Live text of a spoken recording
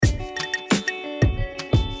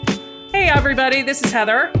everybody. This is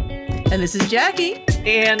Heather. And this is Jackie.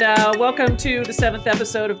 And welcome to the 7th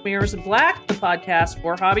episode of Mirrors in Black, the podcast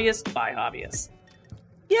for hobbyists by hobbyists.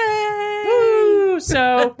 Yay! Woo!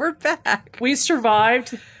 So we're back. We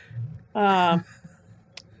survived the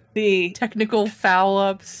technical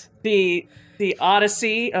foul-ups. The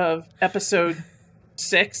odyssey of episode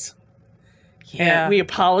 6. Yeah. And we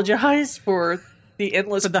apologize for the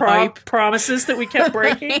endless promises that we kept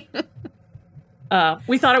breaking.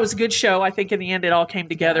 We thought it was a good show. I think in the end it all came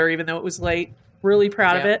together, even though it was late. Really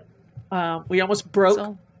proud of it. We almost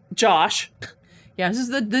broke Josh. Yeah,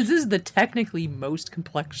 this is the technically most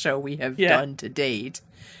complex show we have done to date.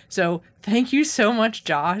 So thank you so much,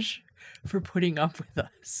 Josh, for putting up with us.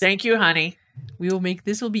 Thank you, honey.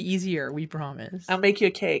 This will be easier, we promise. I'll make you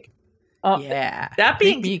a cake. Yeah.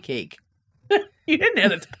 Make me a cake. You didn't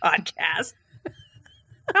edit the podcast.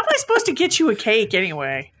 How am I supposed to get you a cake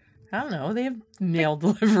anyway? I don't know. They have mail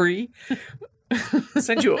delivery. I'll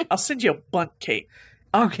send you a bundt cake.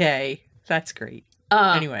 Okay, that's great.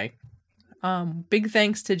 Anyway, big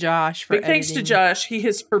thanks to Josh for editing. Thanks to Josh. He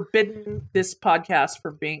has forbidden this podcast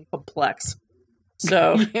from being complex.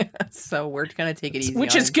 So, so we're gonna take it easy,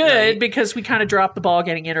 which is good because we kind of dropped the ball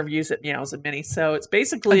getting interviews at Meows and Minnie. So it's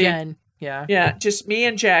basically just me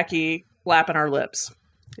and Jackie flapping our lips.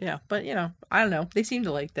 Yeah, but I don't know. They seem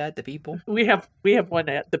to like that. The people. We have one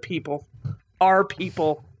at the people, our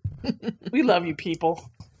people. We love you, people.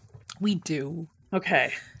 We do.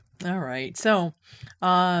 Okay. All right. So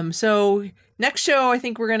next show, I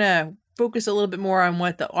think we're gonna focus a little bit more on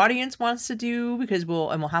what the audience wants to do because we'll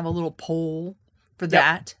have a little poll for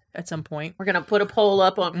that at some point. We're gonna put a poll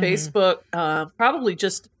up on Facebook. Probably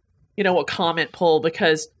just a comment poll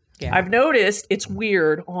because I've noticed it's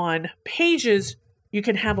weird on pages. You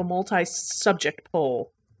can have a multi-subject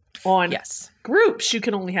poll. On groups, you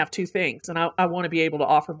can only have 2 things, and I want to be able to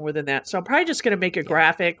offer more than that. So I'm probably just going to make a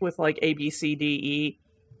graphic with like A, B, C, D, E,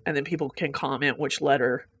 and then people can comment which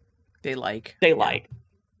letter they like.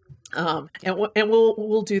 And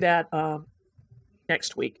we'll do that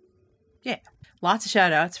next week. Yeah, lots of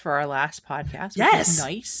shout outs for our last podcast. Yes,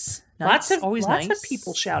 nice. Lots of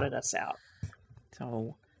people shouted us out.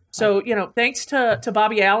 So, thanks to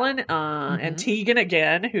Bobby Allen and Tegan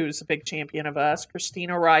again, who's a big champion of us,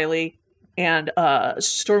 Christina O'Reilly, and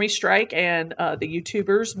Stormy Strike, and the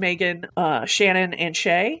YouTubers, Megan, Shannon, and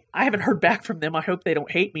Shay. I haven't heard back from them. I hope they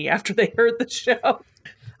don't hate me after they heard the show.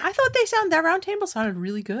 I thought that roundtable sounded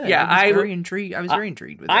really good. Yeah, I was very intrigued. I was very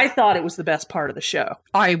intrigued with it. I thought it was the best part of the show.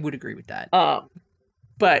 I would agree with that.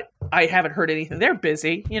 But I haven't heard anything. They're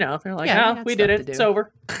busy, They're like, we did it. It's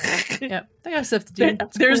over. Yeah, they got stuff to do.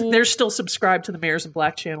 They're still subscribed to the Mirrors in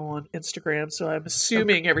Black channel on Instagram, so I'm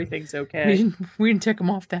assuming everything's okay. We didn't tick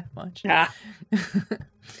them off that much. Yeah.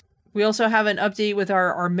 We also have an update with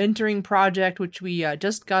our mentoring project, which we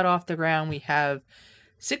just got off the ground. We have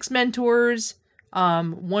 6 mentors,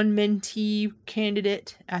 1 mentee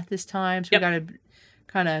candidate at this time. So we got to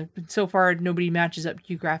kind of, so far nobody matches up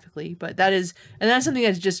geographically, but that's something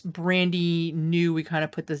that's just brandy new. We kind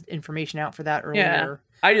of put the information out for that earlier. Yeah.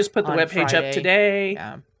 I just put the webpage up today.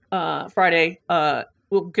 Yeah. Friday.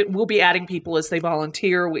 We'll be adding people as they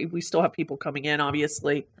volunteer. We still have people coming in,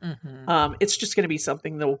 obviously. Mm-hmm. It's just going to be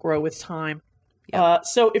something that will grow with time. Yep.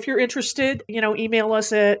 So if you're interested, email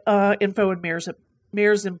us at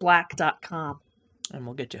info@mirrorsinblack.com. And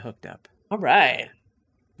we'll get you hooked up. All right.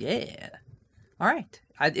 Yeah. All right.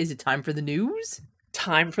 Is it time for the news?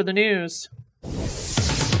 Time for the news.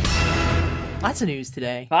 Lots of news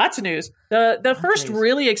today. Lots of news. The first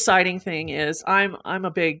really exciting thing is I'm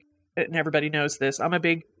a big, and everybody knows this, I'm a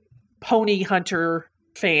big pony hunter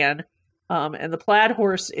fan. And the Plaid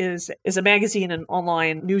Horse is a magazine and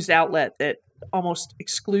online news outlet that almost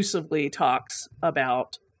exclusively talks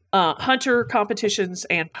about hunter competitions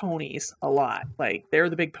and ponies a lot. Like, they're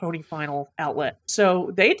the big pony final outlet.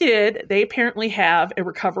 So they apparently have a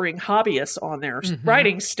recovering hobbyist on their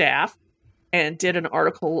writing staff and did an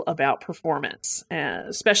article about performance,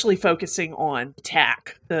 especially focusing on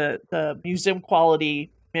tack, the museum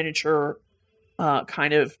quality miniature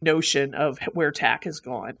kind of notion of where tack has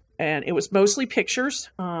gone. And it was mostly pictures,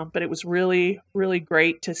 but it was really, really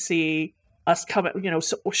great to see us come,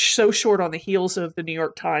 so short on the heels of the New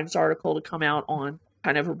York Times article to come out on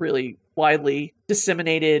kind of a really widely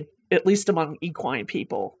disseminated, at least among equine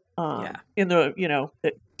people, in the,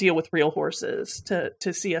 that deal with real horses,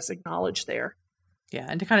 to see us acknowledge there. Yeah.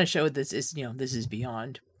 And to kind of show this is, this is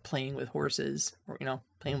beyond playing with horses or,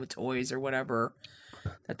 playing with toys or whatever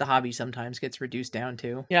that the hobby sometimes gets reduced down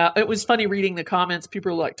to. Yeah. It was funny reading the comments.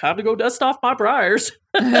 People were like, time to go dust off my briars.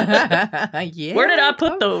 Yeah. Where did I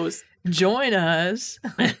put those? Join us.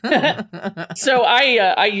 So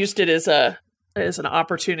I used it as an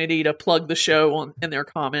opportunity to plug the show in their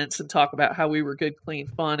comments and talk about how we were good, clean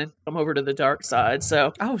fun and come over to the dark side.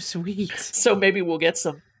 So Oh, sweet. so maybe we'll get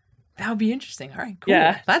some. That would be interesting. All right, cool.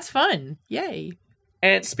 Yeah. That's fun. Yay.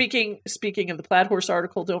 And speaking of the Plaid Horse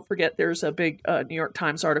article, don't forget there's a big New York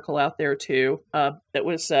Times article out there too that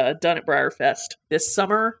was done at Briarfest this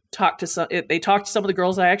summer. They talked to some of the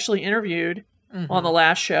girls I actually interviewed on the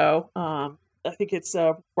last show. I think it's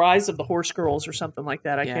Rise of the Horse Girls or something like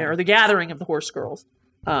that. Or The Gathering of the Horse Girls.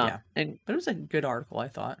 But it was a good article, I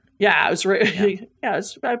thought. Yeah, it was it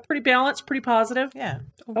was pretty balanced, pretty positive. Yeah.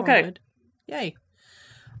 Okay. Good. Yay.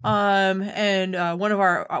 And one of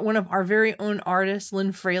our very own artists,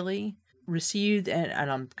 Lynn Fraley, received,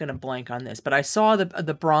 and I'm gonna blank on this, but I saw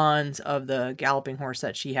the bronze of the galloping horse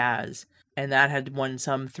that she has, and that had won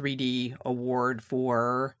some 3D award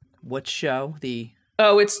for what show?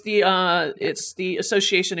 It's the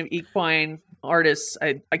Association of Equine Artists.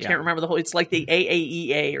 I can't remember the whole. It's like the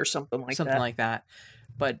AAEA or something like that.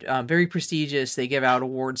 But very prestigious. They give out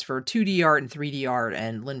awards for 2D art and 3D art,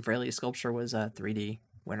 and Lynn Fraley's sculpture was a 3D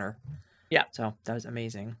winner. Yeah. So that was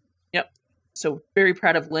amazing. Yep. So very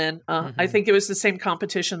proud of Lynn. I think it was the same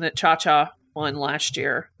competition that Cha Cha won last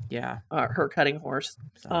year. Yeah. Her cutting horse.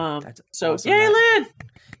 That's so awesome. Yay, Lynn!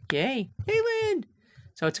 Yay, Lynn!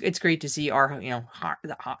 So it's great to see our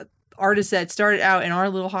the artists that started out in our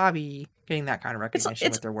little hobby getting that kind of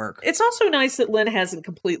recognition with their work. It's also nice that Lynn hasn't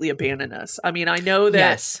completely abandoned us. I mean, I know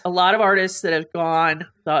that a lot of artists that have gone,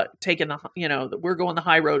 we're going the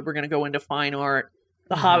high road. We're going to go into fine art.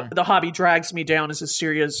 The hobby drags me down as a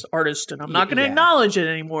serious artist, and I'm not going to acknowledge it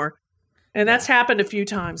anymore. And that's happened a few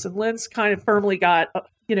times. And Lynn's kind of firmly got,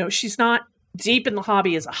 she's not deep in the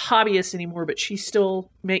hobby as a hobbyist anymore, but she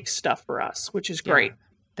still makes stuff for us, which is great.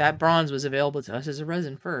 That bronze was available to us as a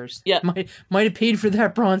resin first. Yeah. Might have paid for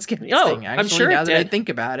that bronze thing, actually, I'm sure now it that did. I think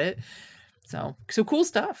about it. So cool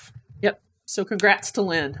stuff. Yep. So congrats to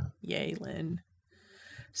Lynn. Yay, Lynn.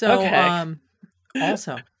 So,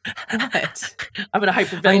 also, what? I'm going to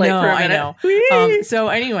hyperventilate for a minute. I know. So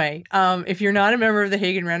anyway, if you're not a member of the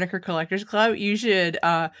Hagen Renaker Collectors Club, you should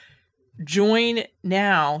join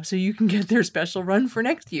now so you can get their special run for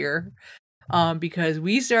next year. Because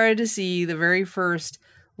we started to see the very first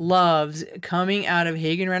loves coming out of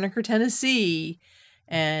Hagen Renaker, Tennessee,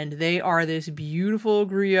 and they are this beautiful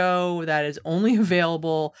griot that is only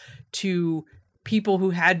available to people who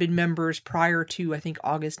had been members prior to, I think,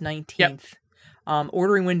 August 19th. Yep.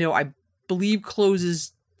 Ordering window, I believe,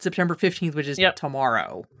 closes September 15th, which is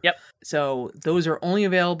tomorrow. Yep. So those are only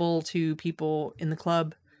available to people in the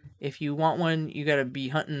club. If you want one, you got to be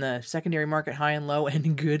hunting the secondary market high and low,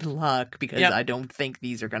 and good luck, because I don't think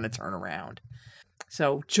these are going to turn around.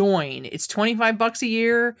 So join. It's $25 a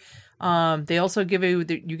year. They also give you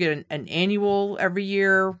get an annual every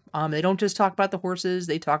year. They don't just talk about the horses;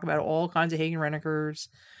 they talk about all kinds of Hagen Renekers,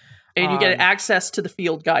 and you get access to the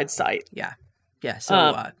field guide site. Yeah.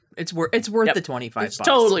 So it's worth the $25. It's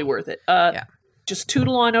totally worth it. Just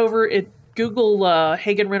tootle on over it. Google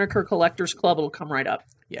Hagen Renaker Collectors Club. It'll come right up.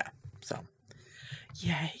 Yeah. So,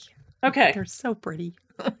 yay. Okay. They're so pretty.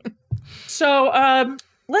 So,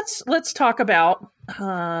 let's talk about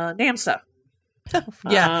NAMSA.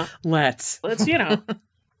 Let's.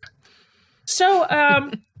 So,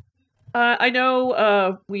 I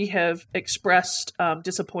know we have expressed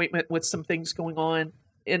disappointment with some things going on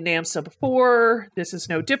in NAMSA before. This is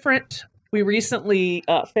no different. We recently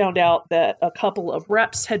found out that a couple of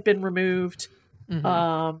reps had been removed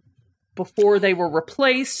before they were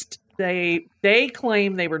replaced. They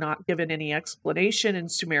claim they were not given any explanation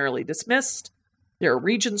and summarily dismissed. Their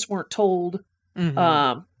regions weren't told.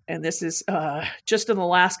 And this is just in the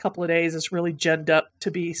last couple of days, it's really ginned up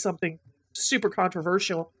to be something super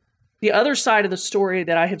controversial. The other side of the story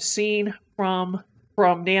that I have seen from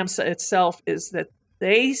NAMSA itself is that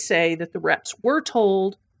they say that the reps were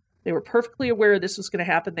told. They were perfectly aware this was going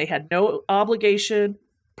to happen. They had no obligation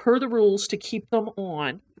per the rules to keep them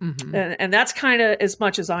on. And that's kind of as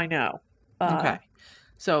much as I know. Okay.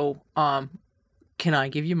 So, can I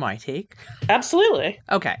give you my take? Absolutely.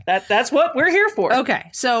 Okay. That's what we're here for. Okay.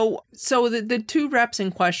 So the two reps in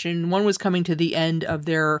question, one was coming to the end of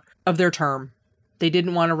their term. They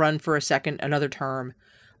didn't want to run for another term.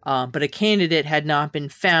 But a candidate had not been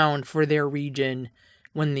found for their region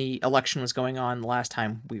when the election was going on the last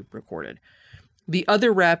time we recorded. The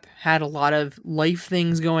other rep had a lot of life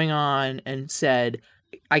things going on and said,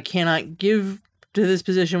 I cannot give to this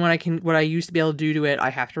position what I used to be able to do to it. I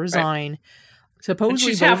have to resign. Right. Supposedly and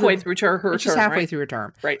she's halfway through her term. She's halfway through her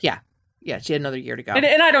term. Right. Yeah. Yeah, she had another year to go. And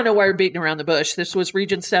I don't know why we're beating around the bush. This was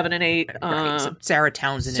Region 7 and 8. Right. So Sarah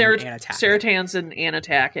Townsend and Anna Tackett. Sarah Townsend, Anna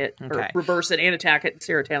Tackett. Okay. Or reverse it, Anna Tackett and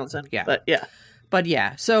Sarah Townsend. Yeah. But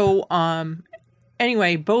yeah. So,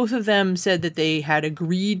 anyway, both of them said that they had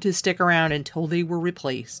agreed to stick around until they were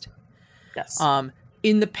replaced. Yes.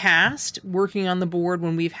 In the past, working on the board,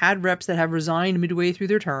 when we've had reps that have resigned midway through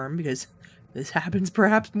their term, because this happens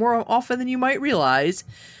perhaps more often than you might realize,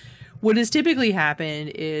 what has typically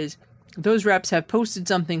happened is those reps have posted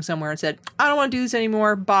something somewhere and said, I don't want to do this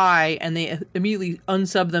anymore, bye, and they immediately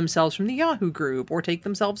unsub themselves from the Yahoo group or take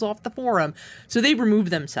themselves off the forum. So they remove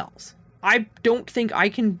themselves. I don't think I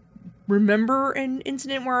can remember an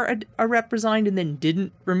incident where a rep resigned and then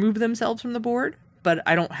didn't remove themselves from the board, but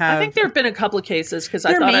I don't have... I think there have been a couple of cases, because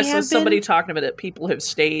I thought I saw somebody talking about it. People have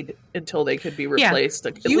stayed until they could be replaced,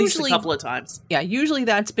 at least a couple of times. Yeah, usually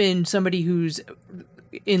that's been somebody who's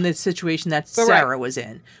in the situation that Sarah was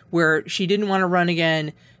in, where she didn't want to run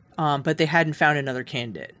again, but they hadn't found another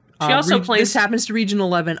candidate. She also claims this happens to Region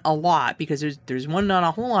 11 a lot, because there's not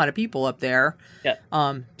a whole lot of people up there. Yeah.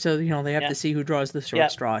 So they have to see who draws the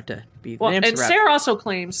short straw to be the and rep. Sarah also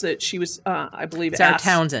claims that she was, I believe, Sarah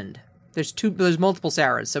Townsend. There's multiple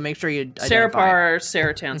Sarahs, so make sure you identify. Sarah Parr,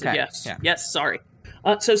 Sarah Townsend. Okay. Yes. Yeah. Yes. Sorry.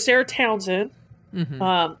 So Sarah Townsend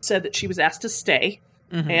said that she was asked to stay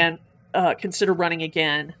and consider running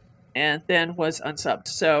again, and then was unsubbed.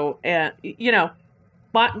 So,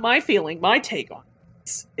 my feeling, my take on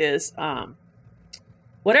this is,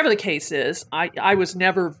 whatever the case is, I was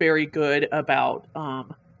never very good about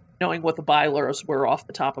knowing what the bylaws were off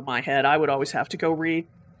the top of my head. I would always have to go read.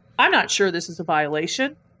 I'm not sure this is a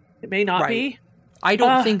violation. It may not be. I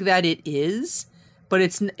don't think that it is, but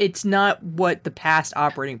it's not what the past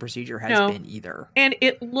operating procedure has been either. And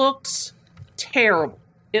it looks terrible.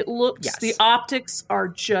 It looks, the optics are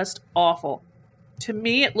just awful. To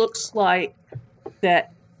me, it looks like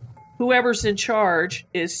that whoever's in charge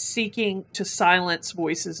is seeking to silence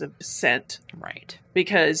voices of dissent. Right.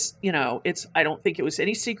 Because, I don't think it was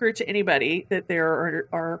any secret to anybody that there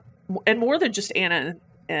are and more than just Anna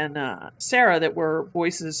and Sarah, that were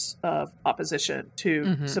voices of opposition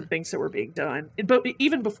to some things that were being done. But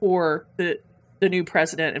even before the new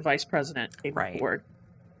president and vice president came on board.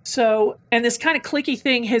 So, and this kind of cliquey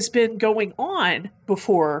thing has been going on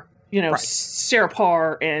before, Sarah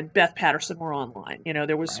Parr and Beth Patterson were online.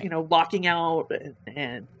 There was, locking out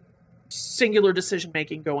and singular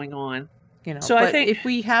decision-making going on. So I think if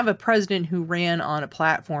we have a president who ran on a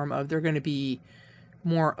platform of they're going to be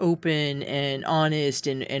more open and honest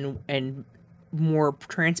and more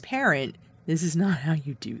transparent, this is not how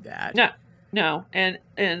you do that. No. And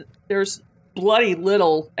there's bloody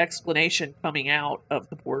little explanation coming out of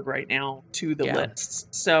the board right now to the lists.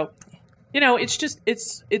 So, it's just,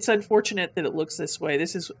 it's unfortunate that it looks this way.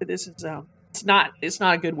 This is it's not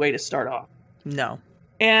a good way to start off. No.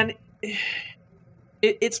 And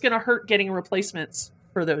it's going to hurt getting replacements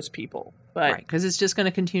for those people. But because it's just going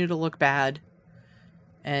to continue to look bad.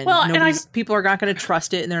 And people are not going to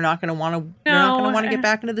trust it, and they're not going to want to. They're not going to want to get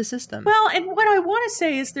back into the system. Well, and what I want to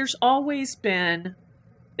say is, there's always been,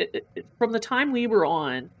 from the time we were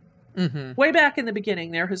on, way back in the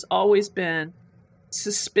beginning, there has always been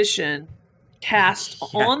suspicion cast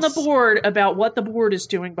on the board about what the board is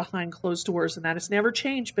doing behind closed doors, and that has never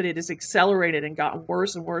changed, but it has accelerated and gotten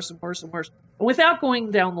worse and worse and worse and worse. Without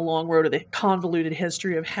going down the long road of the convoluted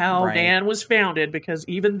history of how NAN was founded, because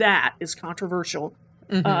even that is controversial.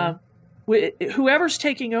 Whoever's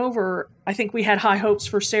taking over, I think we had high hopes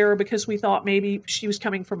for Sarah, because we thought maybe she was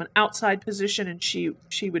coming from an outside position and she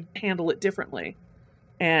would handle it differently.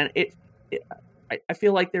 And I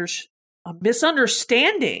feel like there's a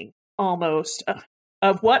misunderstanding almost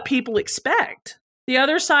of what people expect. The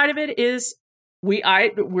other side of it is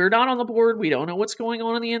we're not on the board. We don't know what's going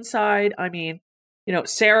on the inside. I mean,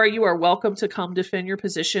 Sarah, you are welcome to come defend your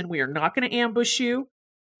position. We are not going to ambush you.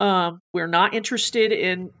 We're not interested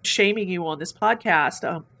in shaming you on this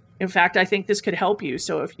podcast. In fact, I think this could help you.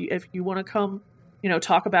 So if you want to come,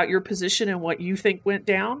 talk about your position and what you think went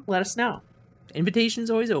down, let us know. Invitation's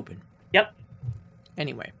always open. Yep.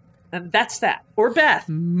 Anyway. And that's that. Or Beth.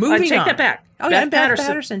 Moving on. Take that back. Oh, Beth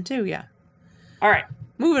Patterson too, yeah. All right.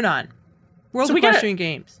 Moving on. World of Equestrian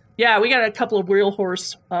Games. Yeah, we got a couple of real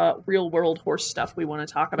world horse stuff we want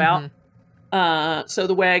to talk about. So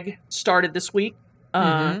the WEG started this week.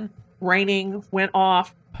 Reining went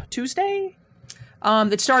off Tuesday.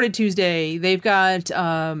 It started Tuesday. They've got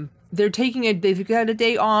they've got a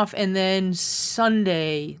day off, and then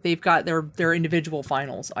Sunday they've got their individual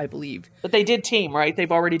finals, I believe. But they did team, right?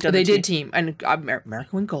 They've already done. They did team, and America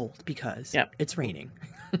went gold because it's raining.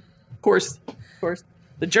 Of course.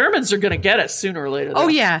 The Germans are going to get us sooner or later. Oh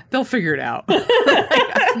yeah, they'll figure it out.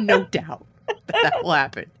 I have no doubt that will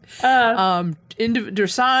happen.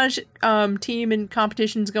 Dressage team and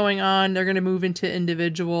competitions going on. They're going to move into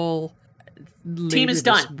individual. Team is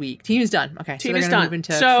done. This week. Team is done. Okay, team so they're going to move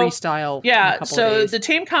into freestyle. Yeah, in a couple of days. the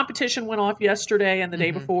team competition went off yesterday and the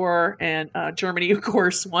day before, and Germany, of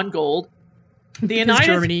course, won gold.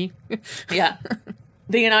 Germany, yeah,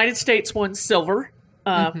 the United States won silver.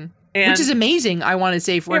 And, which is amazing, I want to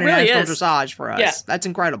say, for international really dressage for us. Yeah. That's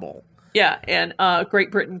incredible. Yeah, and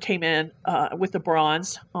Great Britain came in with the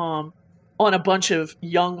bronze on a bunch of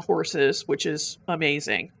young horses, which is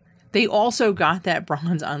amazing. They also got that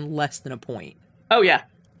bronze on less than a point. Oh, yeah.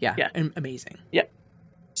 Yeah, amazing. Yeah.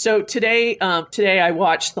 So today I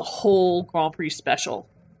watched the whole Grand Prix special,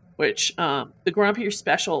 which the Grand Prix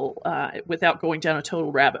special, without going down a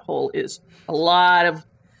total rabbit hole, is a lot of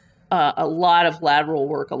lateral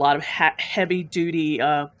work, a lot of heavy duty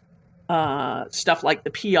stuff like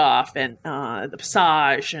the Piaffe and the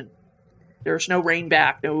Passage, and there's no rein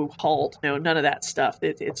back, no halt, none of that stuff.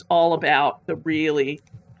 It's all about the really.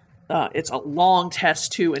 It's a long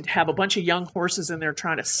test too, and to have a bunch of young horses in there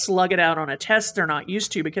trying to slug it out on a test they're not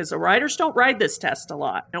used to, because the riders don't ride this test a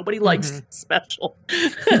lot. Nobody likes special.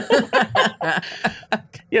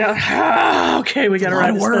 Okay, we got to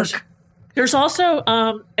ride this special. There's also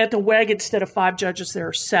at the WEG, instead of 5 judges, there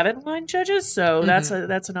are 7 line judges. So that's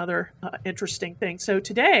another interesting thing. So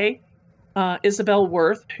today, Isabel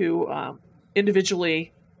Worth, who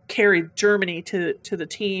individually carried Germany to the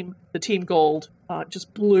team gold,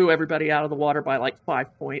 just blew everybody out of the water by like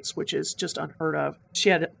 5 points, which is just unheard of. She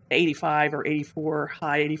had 85 or 84,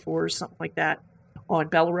 high 84s, something like that, on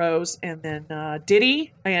Belarus. And then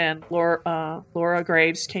Diddy and Laura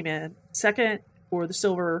Graves came in second for the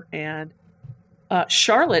silver, and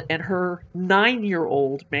Charlotte and her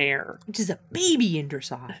 9-year-old mare, which is a baby in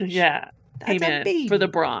dressage. Yeah, came in for the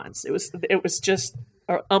bronze. It was just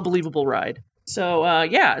an unbelievable ride. So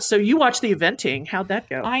so you watched the eventing. How'd that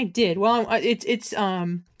go? I did. Well, it's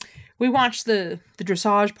we watched the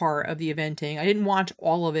dressage part of the eventing. I didn't watch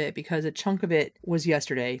all of it because a chunk of it was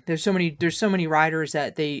yesterday. There's so many riders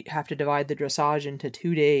that they have to divide the dressage into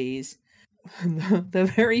 2 days.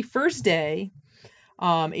 The very first day,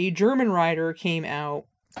 a German rider came out.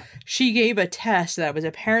 She gave a test that was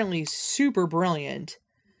apparently super brilliant.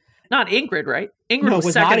 Not Ingrid, right? Ingrid no, was it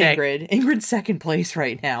was second not day. Ingrid. Ingrid's second place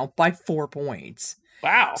right now by 4 points.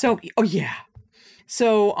 Wow. So,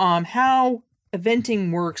 So, how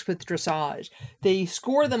eventing works with dressage, they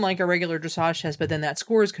score them like a regular dressage test, but then that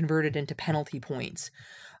score is converted into penalty points.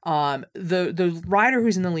 The rider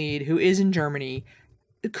who's in the lead, who is in Germany,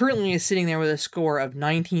 currently is sitting there with a score of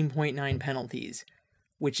 19.9 penalties,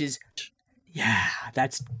 which is,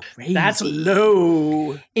 that's crazy. That's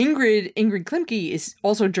low. Ingrid Klimke is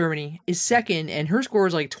also Germany, is second, and her score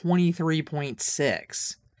is like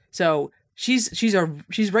 23.6. So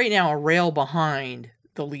she's right now a rail behind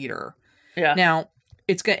the leader. Yeah. Now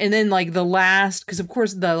it's good, and then like the last, because of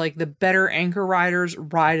course the better anchor riders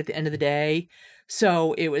ride at the end of the day.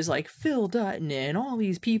 So it was like Phil Dutton and all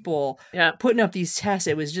these people putting up these tests.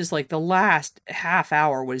 It was just like the last half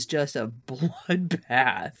hour was just a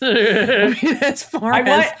bloodbath. I mean, as far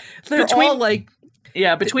as they're all like...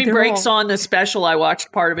 Yeah, between breaks on the special, I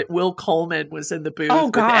watched part of it. Will Coleman was in the booth. Oh,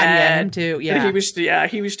 God, yeah, him too. Yeah.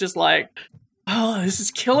 He was just like, oh, this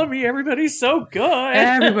is killing me. Everybody's so good.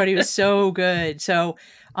 Everybody was so good. So,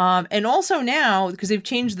 and also now, because they've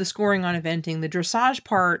changed the scoring on eventing, the dressage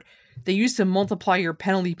part... They used to multiply your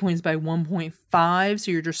penalty points by 1.5, so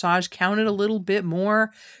your dressage counted a little bit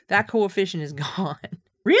more. That coefficient is gone.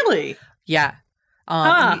 Really? Yeah.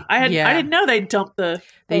 I didn't know they dumped the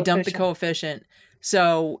coefficient.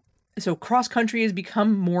 So cross country has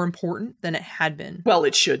become more important than it had been. Well,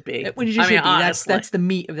 it should be. That's the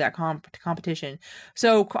meat of that competition.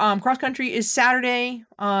 So cross country is Saturday.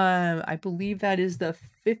 I believe that is the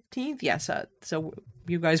 15th. Yes. So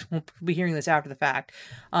you guys won't be hearing this after the fact.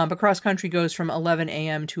 But cross country goes from 11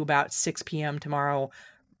 a.m. to about 6 p.m. tomorrow.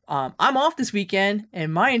 I'm off this weekend,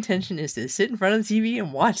 and my intention is to sit in front of the TV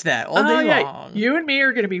and watch that all day long. You and me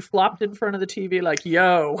are going to be flopped in front of the TV like,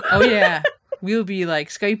 yo. Oh, yeah. We'll be like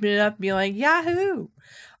Skyping it up and be like, yahoo.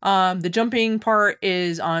 The jumping part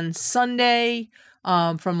is on Sunday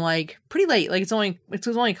from like pretty late. Like it's only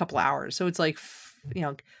a couple hours. So it's like,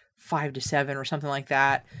 5 to 7 or something like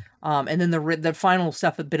that. And then the final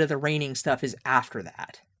stuff, a bit of the reining stuff is after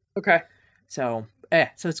that. Okay. So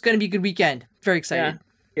it's going to be a good weekend. Very excited.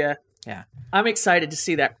 Yeah. I'm excited to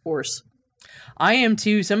see that course. I am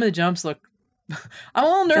too. Some of the jumps look... I'm a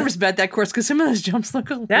little nervous about that course because some of those jumps look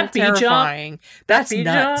a little terrifying. That's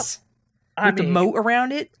nuts. with the moat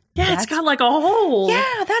around it. Yeah, it's got like a hole.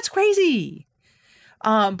 Yeah, that's crazy.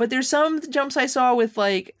 But there's some jumps I saw with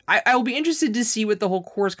like I will be interested to see what the whole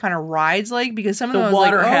course kind of rides like, because some of them the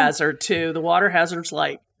water hazard too. The water hazard's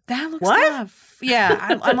like, that looks what? tough.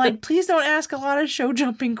 Yeah, I'm like, please don't ask a lot of show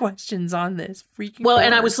jumping questions on this freaking. Well, course.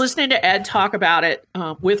 and I was listening to Ed talk about it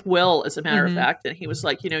with Will, as a matter of fact, and he was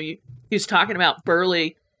like, he was talking about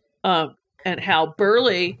Burley, and how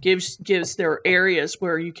Burley gives their areas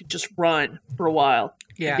where you could just run for a while.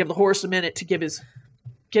 Yeah, give the horse a minute to get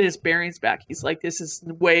his bearings back. He's like, this is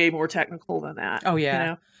way more technical than that. Oh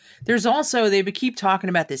yeah. There's also, they keep talking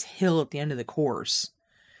about this hill at the end of the course.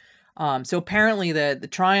 So apparently the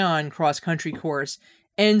Tryon cross country course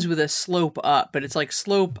ends with a slope up, but it's like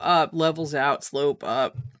slope up, levels out, slope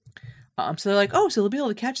up. So they're like, oh, so they'll be able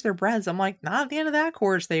to catch their breaths. I'm like, not at the end of that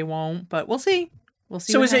course, they won't, but we'll see. We'll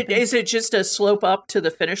see. So is it just a slope up to the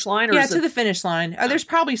finish line? Or to the finish line. There's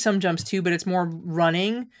probably some jumps too, but it's more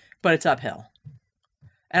running, but it's uphill.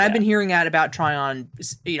 And I've been hearing that about Tryon,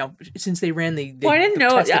 since they ran the I didn't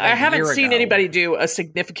know. I haven't seen ago. anybody do a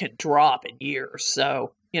significant drop in years.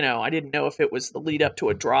 So, I didn't know if it was the lead up to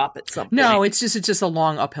a drop at some point. No, it's just a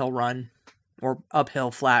long uphill run, or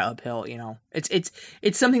flat uphill.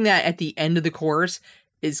 It's something that at the end of the course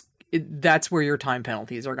that's where your time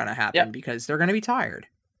penalties are going to happen, because they're going to be tired.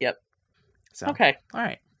 Yep. So okay, all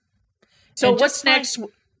right. So what's next?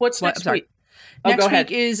 What's next week? Next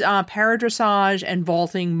week is paradressage and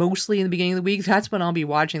vaulting, mostly in the beginning of the week. That's when I'll be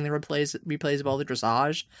watching the replays of all the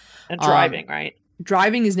dressage. And driving, right?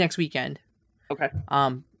 Driving is next weekend. Okay.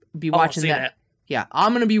 Be watching that. Yeah,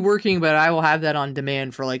 I'm going to be working, but I will have that on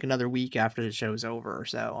demand for like another week after the show's over.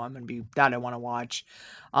 So I'm going to be, that I want to watch.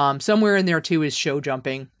 Somewhere in there too is show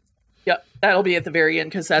jumping. Yep, that'll be at the very end,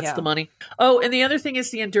 because that's the money. Oh, and the other thing is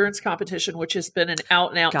the endurance competition, which has been an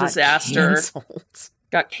out-and-out disaster.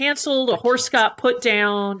 Got canceled. A horse got put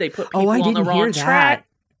down. They put people on the wrong track.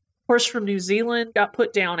 Horse from New Zealand got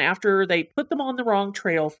put down after they put them on the wrong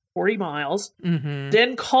trail for 40 miles. Mm-hmm.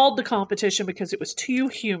 Then called the competition because it was too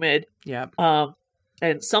humid. Yep.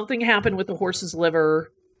 And something happened with the horse's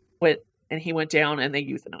liver, and he went down, and they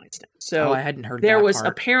euthanized him. So I hadn't heard there that was part.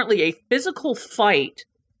 apparently a physical fight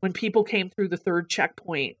when people came through the third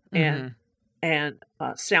checkpoint and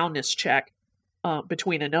soundness check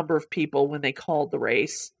between a number of people when they called the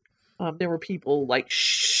race. There were people like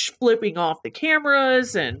flipping off the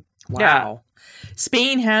cameras and wow.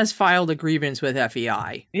 Spain has filed a grievance with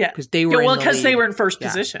FEI. Yeah, because they were they were in first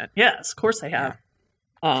position. Yes, of course they have.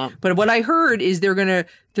 Yeah. But what I heard is they're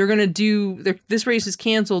gonna do this race is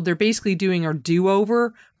canceled. They're basically doing a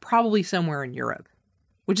do-over, probably somewhere in Europe.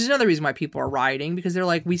 Which is another reason why people are rioting, because they're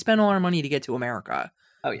like, we spent all our money to get to America.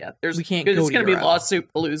 Oh yeah, we can't. It's going to be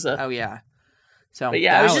lawsuit palooza. Oh yeah. So, but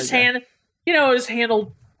yeah, it was just it was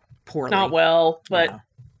handled poorly, not well. But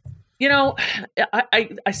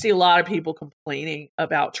I see a lot of people complaining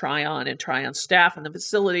about Tryon and Tryon staff and the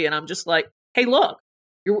facility, and I'm just like, hey, look,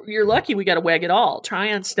 you're lucky we got to wag it all.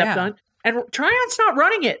 Tryon stepped on, and Tryon's not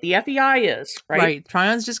running it. The FEI is right.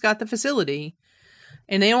 Tryon's just got the facility.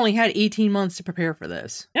 And they only had 18 months to prepare for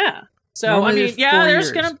this. Yeah. So, normally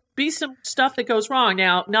there's going to be some stuff that goes wrong.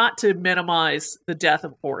 Now, not to minimize the death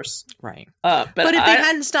of a horse. Right. But if they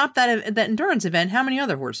hadn't stopped that endurance event, how many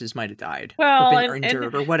other horses might have died? Well, or been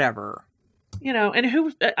injured or whatever.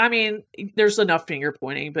 And there's enough finger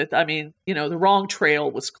pointing, but the wrong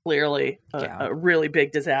trail was clearly a really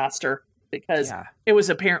big disaster, because it was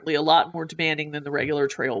apparently a lot more demanding than the regular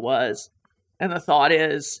trail was. And the thought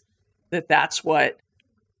is that's what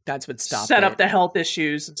stopped set up the health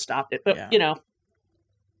issues and stopped it. But,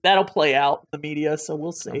 that'll play out in the media, so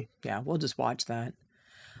we'll see. We'll just watch that.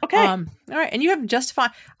 Okay. All right. And you have Justify.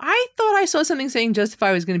 I thought I saw something saying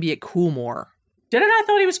Justify was going to be at Coolmore. Did it? I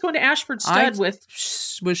thought he was going to Ashford Stud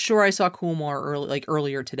was sure I saw Coolmore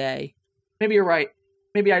earlier today. Maybe you're right.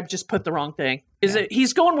 Maybe I just put the wrong thing.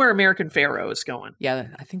 He's going where American Pharoah is going. Yeah,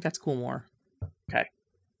 I think that's Coolmore. Okay.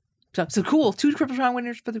 So cool. 2 Triple Crown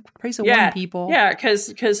winners for the price of 1, people. Yeah,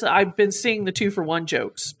 because I've been seeing the 2-for-1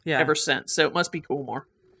 jokes ever since. So it must be Coolmore.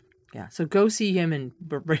 Yeah, so go see him and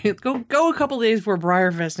go a couple days before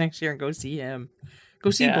Briarfest next year and go see him.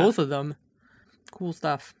 Go see both of them. Cool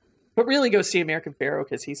stuff. But really go see American Pharoah,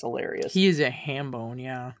 because he's hilarious. He is a ham bone,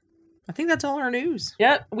 yeah. I think that's all our news.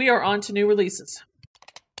 Yeah, we are on to new releases.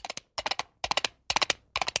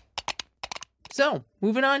 So,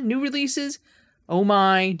 moving on, new releases. Oh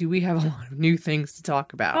my, do we have a lot of new things to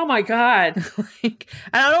talk about? Oh my God. And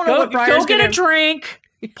I don't know what Briar's Go get a drink.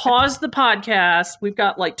 Pause the podcast. We've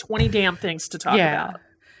got like 20 damn things to talk about.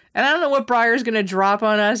 And I don't know what Briar's going to drop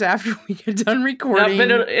on us after we get done recording.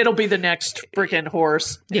 No, but it'll be the next freaking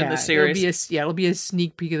horse in the series. It'll be a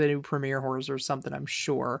sneak peek of the new premiere horse or something, I'm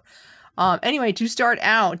sure. Anyway, to start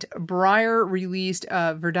out, Briar released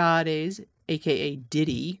Verdades, a.k.a.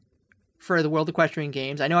 Diddy, for the World Equestrian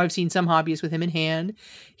Games. I know I've seen some hobbyists with him in hand.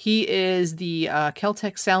 He is the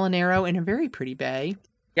Keltec Salinero in a very pretty bay.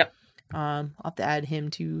 Yep. I'll have to add him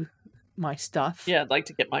to my stuff. Yeah, I'd like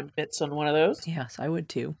to get my mitts on one of those. Yes, I would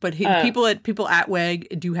too. But people at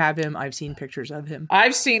WEG do have him. I've seen pictures of him.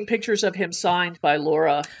 I've seen pictures of him signed by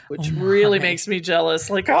Laura, which really makes me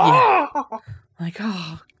jealous. Like, do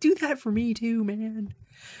that for me too, man.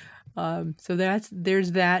 So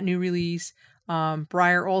there's that new release.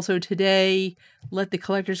 Briar also today let the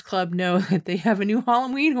Collectors Club know that they have a new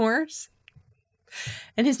Halloween horse,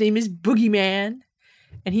 and his name is Boogeyman.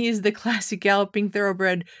 And he is the classic galloping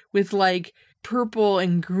thoroughbred with like purple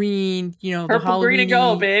and green, purple, green, and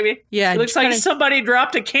gold, baby. Yeah, it looks like somebody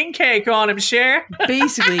dropped a king cake on him, Cher.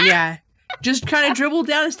 Basically, yeah, just kind of dribbled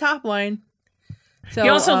down his top line. So, he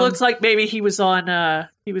also looks like maybe he was on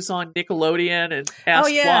Nickelodeon and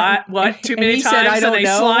asked what too many times, and they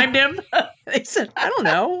slimed him. They said, I don't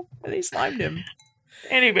know, and they slimed him.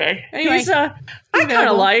 Anyway, he's I kind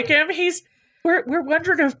of like him. We're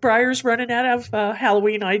wondering if Briar's running out of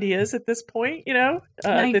Halloween ideas at this point,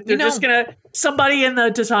 that they're just going to, somebody in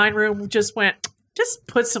the design room just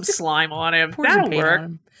put some slime on him. That'll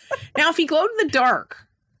work. Now, if he glowed in the dark,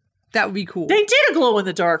 that would be cool. They did a glow in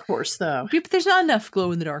the dark horse, though. But there's not enough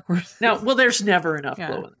glow in the dark horse. No, well, there's never enough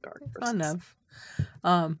glow in the dark horse. Not enough.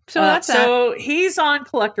 So that's that. So he's on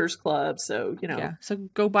Collectors Club, so, Yeah, so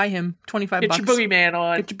go buy him. $25. Get your boogeyman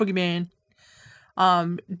on. Get your boogeyman.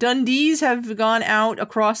 Dundees have gone out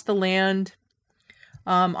across the land.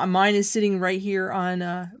 Mine is sitting right here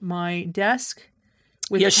on my desk.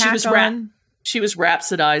 With she was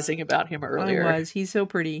rhapsodizing about him earlier. He's so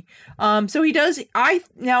pretty. So he does.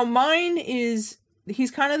 Mine is.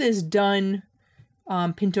 He's kind of this done,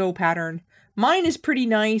 Pinto pattern. Mine is pretty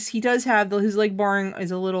nice. He does have his leg barring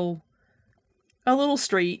is a little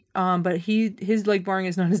straight, but his leg barring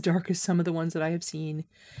is not as dark as some of the ones that I have seen.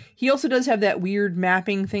 He also does have that weird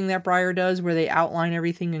mapping thing that Briar does where they outline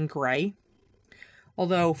everything in gray.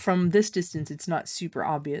 Although from this distance, it's not super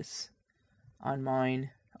obvious on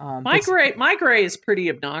mine. My gray is pretty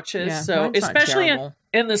obnoxious. So especially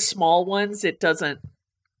in the small ones, it doesn't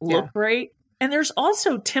look great. And there's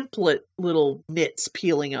also template little nits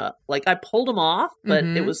peeling up. Like I pulled them off, but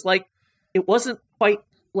it was like, it wasn't quite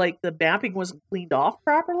like the mapping wasn't cleaned off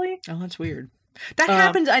properly. Oh, that's weird. That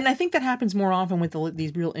happens, and I think that happens more often with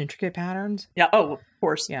these real intricate patterns. Yeah. Oh, of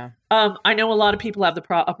course. Yeah. I know a lot of people have a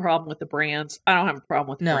problem with the brands. I don't have a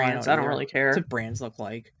problem with the brands. I don't really care. That's what brands look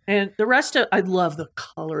like. And the rest of, I love the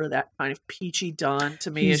color of that kind of peachy dun.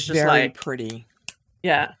 To me, it's just very pretty.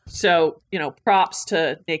 Yeah. So props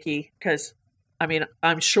to Nikki because. I mean,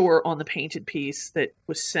 I'm sure on the painted piece that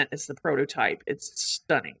was sent as the prototype, it's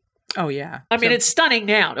stunning. Oh, yeah. I mean, it's stunning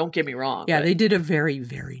now. Don't get me wrong. Yeah, they did a very,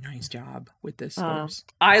 very nice job with this horse.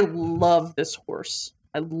 I love this horse.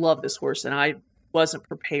 And I wasn't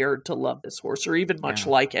prepared to love this horse or even much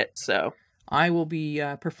like it. So I will be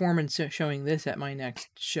performance showing this at my next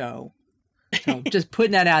show. So just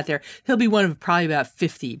putting that out there. He'll be one of probably about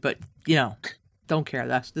 50, but, don't care.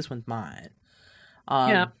 This one's mine.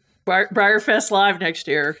 Yeah. Briarfest Live next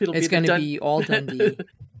year. It's going to be all Dundee.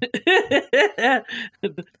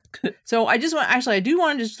 So I do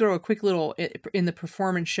want to just throw a quick little in the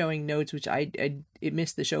performance showing notes, which it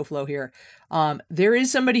missed the show flow here. There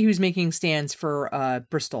is somebody who's making stands for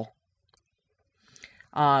Bristol.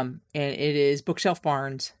 And it is Bookshelf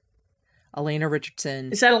Barnes, Elena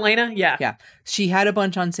Richardson. Is that Elena? Yeah. Yeah. She had a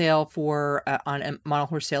bunch on sale for on Model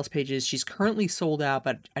Horse sales pages. She's currently sold out,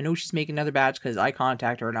 but I know she's making another batch because I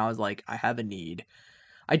contacted her and I was like, I have a need.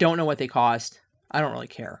 I don't know what they cost. I don't really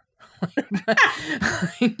care.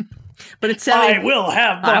 But it's selling.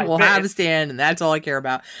 I will have a stand, and that's all I care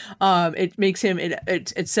about. It makes him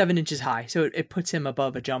it's 7 inches high, so it puts him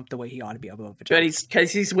above a jump the way he ought to be above a jump. But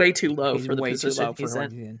because he's way too low for the position he's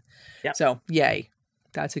in. Yep. So yay,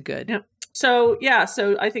 that's a good. Yep. So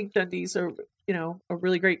I think Dundee's a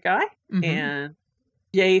really great guy, and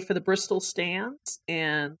yay for the Bristol stands.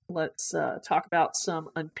 And let's talk about some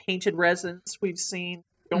unpainted resins we've seen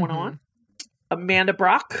going on. Amanda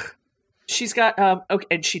Brock, she's got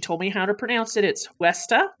and she told me how to pronounce it. It's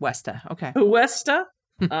Westa. Okay. Westa.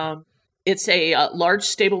 It's a large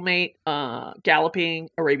stablemate galloping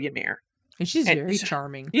Arabian mare. And she's very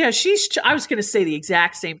charming. Yeah, I was going to say the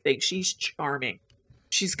exact same thing. She's charming.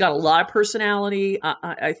 She's got a lot of personality.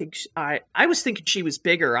 I think I was thinking she was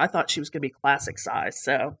bigger. I thought she was going to be classic size.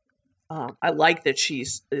 So I like that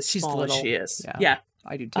she's as small little. as she is. Yeah,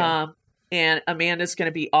 I do too. And Amanda's going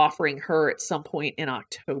to be offering her at some point in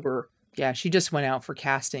October. Yeah, she just went out for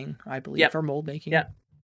casting, I believe, for mold making. Yeah,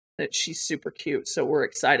 that she's super cute. So we're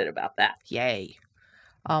excited about that. Yay.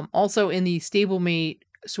 Also in the stablemate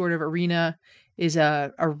sort of arena is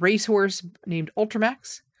a racehorse named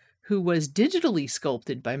Ultramax, who was digitally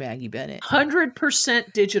sculpted by Maggie Bennett.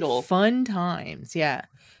 100% digital. Fun times, yeah.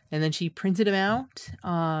 And then she printed him out.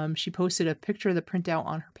 She posted a picture of the printout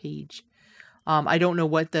on her page. I don't know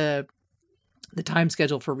what the time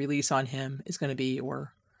schedule for release on him is going to be,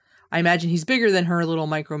 or I imagine he's bigger than her little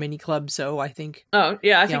micro mini club, so I think. Oh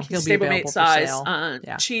yeah, I think he's stablemate size.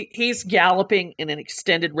 He's galloping in an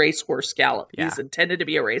extended racehorse gallop. Yeah. He's intended to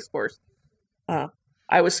be a racehorse.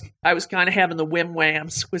 I was kind of having the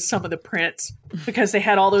whim-whams with some of the prints because they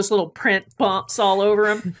had all those little print bumps all over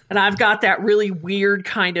them, and I've got that really weird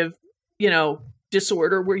kind of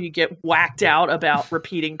disorder where you get whacked out about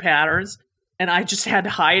repeating patterns, and I just had to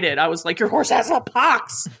hide it. I was like, "Your horse has a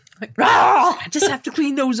pox." I just have to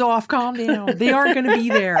clean those off. Calm down. They aren't going to be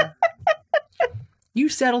there. You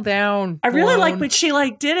settle down. I really like when she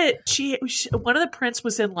did it. She one of the prints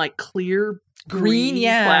was in clear green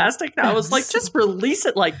plastic. And I was like, just release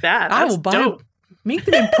it like that. That's I will buy. Dope. Make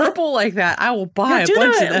them in purple like that. I will buy a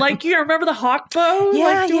bunch of them. Like you remember the hawk bow?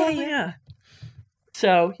 Yeah.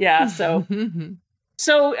 So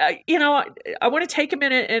I want to take a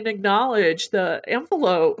minute and acknowledge the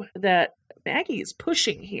envelope that Maggie is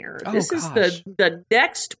pushing here. This is the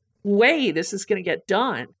next way this is going to get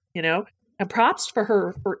done, and props for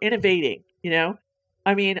her for innovating,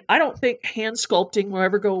 I mean, I don't think hand sculpting will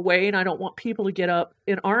ever go away, and I don't want people to get up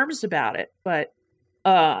in arms about it, but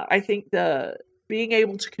I think the being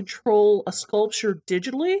able to control a sculpture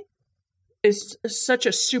digitally is such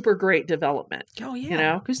a super great development. Oh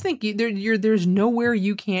yeah. Because there's nowhere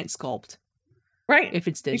you can't sculpt. Right. If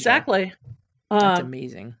it's digital. Exactly. That's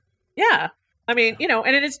amazing. Yeah. I mean,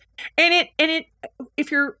 and it is, and it, if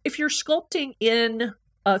you're sculpting in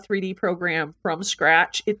a 3D program from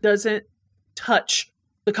scratch, it doesn't touch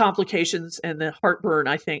the complications and the heartburn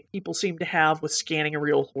I think people seem to have with scanning a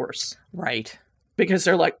real horse. Right. Because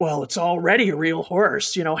they're like, well, it's already a real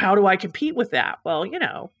horse. How do I compete with that? Well,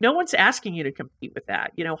 no one's asking you to compete with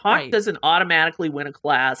that. Hawk doesn't automatically win a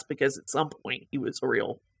class because at some point he was a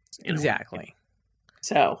real. Exactly.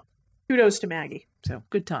 So kudos to Maggie. So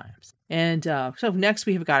good times. And so next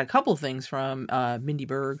we've got a couple things from Mindy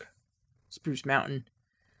Berg, Spruce Mountain.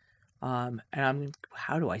 And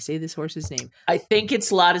how do I say this horse's name? I think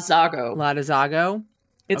it's Ladazago. Ladazago.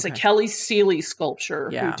 It's a Kelly Seeley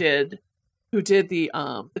sculpture who did the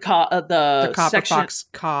Copper section. Fox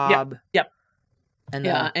Cobb. Yep.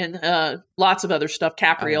 And lots of other stuff,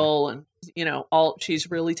 Capriole, and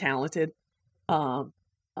she's really talented.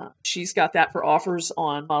 She's got that for offers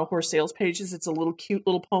on Model Horse sales pages. It's a little cute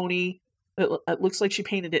little pony. It looks like she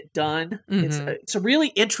painted it done. Mm-hmm. It's a really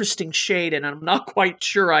interesting shade, and I'm not quite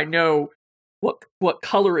sure I know what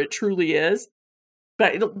color it truly is.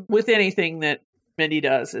 But with anything that Mindy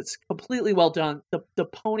does, it's completely well done. The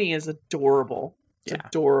pony is adorable. It's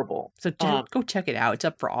adorable. So go check it out. It's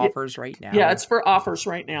up for offers right now. Yeah, it's for offers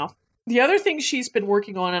right now. The other thing she's been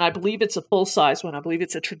working on, and I believe it's a full-size one, I believe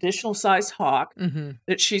it's a traditional size hawk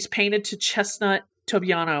that she's painted to Chestnut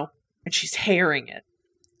Tobiano, and she's hairing it.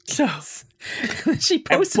 So she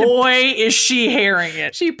posted. Is she hairing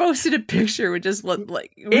it? She posted a picture with just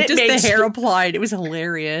the hair applied. It was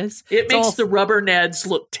hilarious. It makes the rubber neds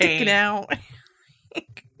look tame. Sticking out.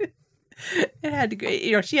 It had to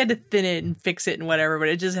go. She had to thin it and fix it and whatever, but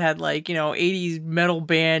it just had 80s metal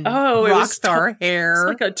band rock star hair.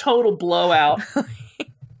 It's like a total blowout.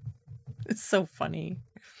 It's so funny.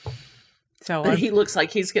 So he looks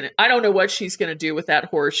like he's gonna. I don't know what she's gonna do with that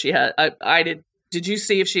horse. She had. I did. Did you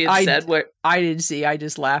see if she had said what? I didn't see. I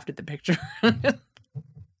just laughed at the picture.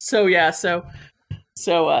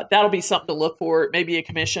 So that'll be something to look for. Maybe a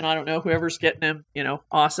commission. I don't know. Whoever's getting him,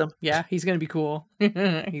 awesome. Yeah, he's gonna be cool.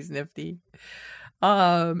 He's nifty.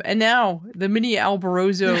 And now the mini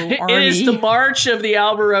Alborozo army. It is the march of the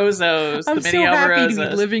Alborozos. I'm the mini so happy to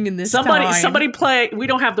be living in this time. Somebody play. We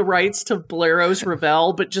don't have the rights to Bolero's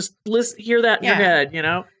Revel, but just hear that in your head.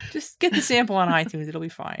 Just get the sample on iTunes. It'll be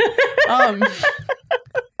fine.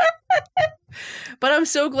 But I'm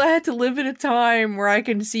so glad to live in a time where I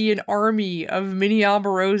can see an army of mini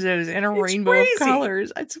Alborozos in a rainbow of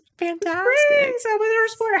colors. It's fantastic. How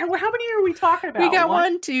many are we talking about? We got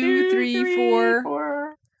 1, 2, 3,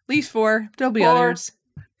 4. At least 4. There'll be others.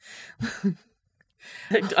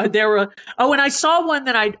 There were. Oh, and I saw one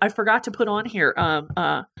that I forgot to put on here.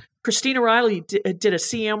 Christina Riley did a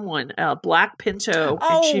CM one, Black Pinto.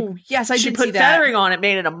 Oh, yes, I did see that. She put feathering on it,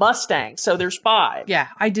 made it a Mustang. So there's 5. Yeah,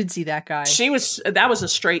 I did see that guy. That was a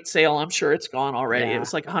straight sale. I'm sure it's gone already. Yeah. It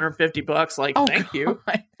was like $150. Like, thank you.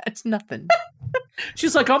 That's nothing.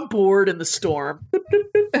 She's like, I'm bored in the storm.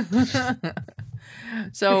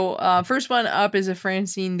 So, first one up is a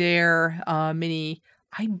Francine Dare mini.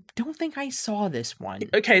 I don't think I saw this one.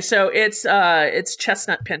 Okay, so it's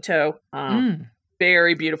Chestnut Pinto.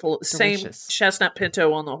 Very beautiful. Delicious. Same Chestnut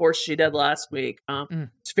Pinto on the horse she did last week.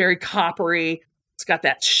 It's very coppery. It's got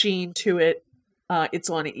that sheen to it. It's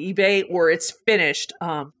on eBay or it's finished.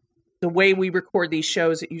 The way we record these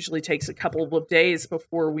shows, it usually takes a couple of days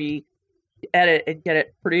before we edit and get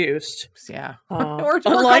it produced. Yeah. Or a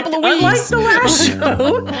couple of weeks. Unlike the last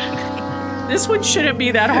show. This one shouldn't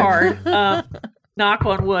be that hard. Knock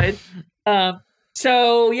on wood.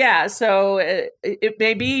 So it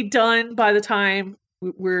may be done by the time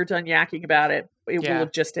we're done yakking about it. It will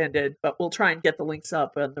have just ended, but we'll try and get the links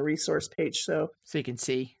up on the resource page so you can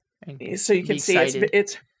see. So you can see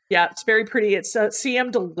it's very pretty. It's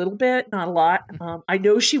CM'd a little bit, not a lot. I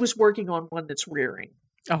know she was working on one that's rearing.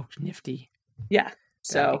 Oh, nifty. Yeah.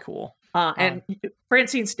 So that'd be cool. And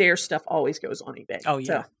Francine's Dare stuff always goes on eBay. Oh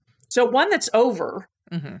yeah. So one that's over.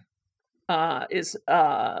 Mm-hmm. Is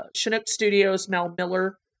Chinook Studios' Mel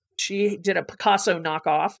Miller. She did a Picasso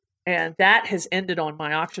knockoff, and that has ended on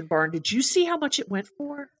my auction barn. Did you see how much it went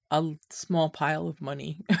for? A small pile of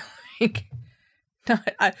money.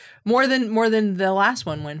 More than the last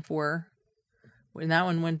one went for. When that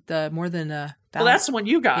one went more than well, that's the one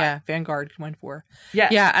you got. Yeah, Vanguard went for. Yeah,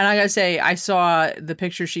 yeah, and I gotta say, I saw the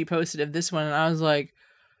picture she posted of this one, and I was like,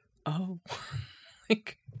 oh,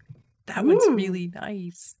 like that one's really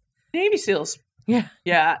nice. Navy SEALs. Yeah.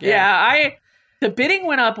 The bidding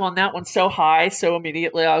went up on that one so high, so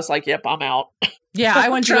immediately I was like, "Yep, I'm out." Yeah, I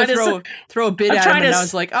went to throw a bid at him, and I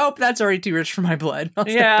was like, "Oh, that's already too rich for my blood."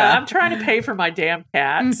 I'm trying to pay for my damn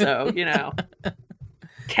cat, so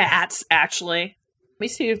cats actually. Let me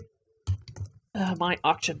see if my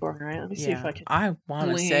auction barn. Right? Let me see if I can. I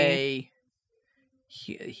want to say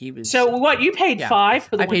he was. So what you paid 5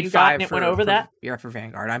 for the one you got, and it went over that. Yeah, for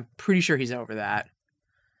Vanguard, I'm pretty sure he's over that.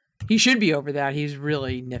 He should be over that. He's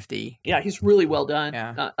really nifty. Yeah, he's really well done.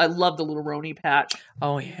 Yeah. I love the little Roni patch.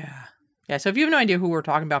 Oh, yeah. Yeah, so if you have no idea who we're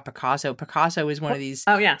talking about, Picasso is one of these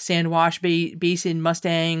Sandwash Basin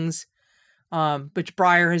Mustangs, which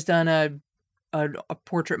Breyer has done a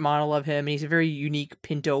portrait model of him. And he's a very unique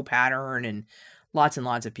Pinto pattern, and lots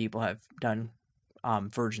of people have done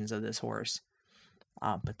versions of this horse.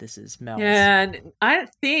 But this is Mel's. Yeah, and I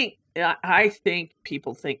think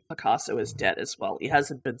people think Picasso is dead as well. He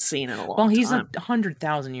hasn't been seen in a long time. Well, he's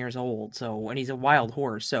 100,000 years old, and he's a wild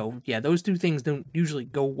horse. So yeah, those two things don't usually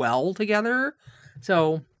go well together.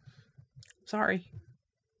 So sorry.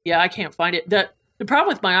 Yeah, I can't find it. The problem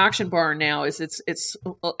with my auction barn now is it's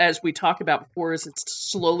as we talked about before, is it's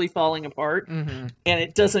slowly falling apart, and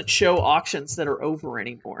it doesn't show auctions that are over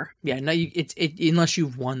anymore. Yeah, no, it's unless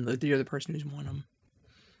you've won you're the person who's won them.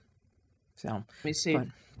 So let me see.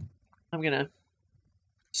 I'm gonna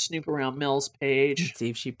snoop around Mel's page. Let's see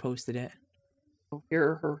if she posted it. Oh, here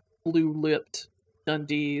are her blue-lipped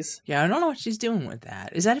Dundees. Yeah, I don't know what she's doing with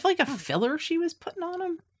that. Is that like a filler she was putting on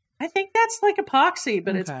them? I think that's like epoxy,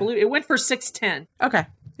 but it's blue. It went for $610. Okay,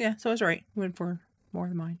 yeah, so I was right. It went for more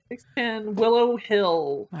than mine. $610. Willow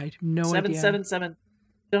Hill. I have no idea. 777.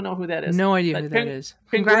 Don't know who that is. No idea who that is.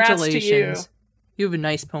 Congratulations. You have a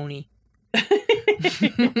nice pony.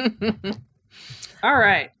 All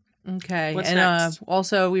right. Okay. What's next?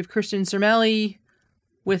 Also we have Kristen Cermelli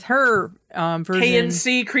with her version.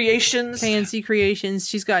 KNC Creations.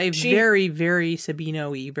 She's got a very, very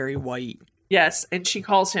Sabino-y, very white. Yes, and she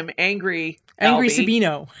calls him Angry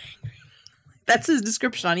Sabino. That's his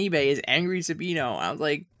description on eBay, is Angry Sabino. I was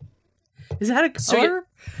like, is that a color?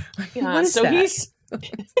 What is that?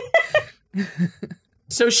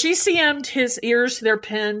 So she CM'd his ears, they're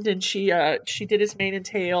pinned, and she did his mane and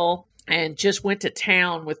tail and just went to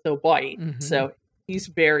town with the white. So he's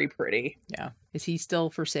very pretty. Yeah. Is he still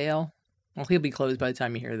for sale? Well, he'll be closed by the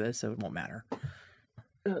time you hear this, so it won't matter.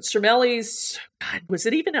 Cermelli's, God, was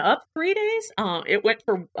it even up 3 days? It went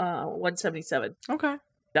for $177. Okay.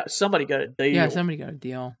 Somebody got a deal. Yeah, somebody got a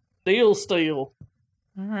deal. Steal.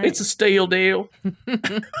 All right. It's a steal deal.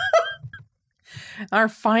 Our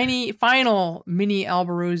final mini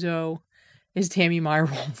Alborozo is Tammy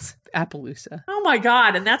Meyerwold's Appaloosa. Oh my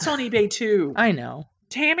God, and that's on eBay too. I know.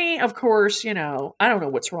 Tammy, of course, I don't know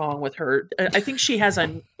what's wrong with her. I think she has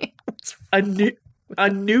a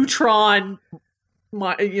neutron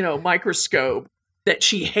microscope that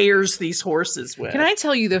she hairs these horses with. Can I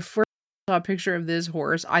tell you, the first I saw a picture of this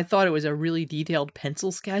horse, I thought it was a really detailed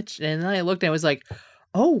pencil sketch, and then I looked and I was like,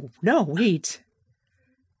 oh no, wait,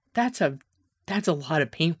 that's a lot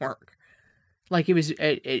of paintwork. Like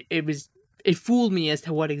it fooled me as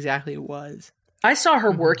to what exactly it was. I saw her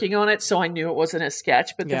working on it, so I knew it wasn't a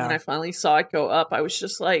sketch. But then when I finally saw it go up, I was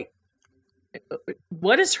just like,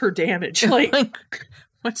 "What is her damage? Like,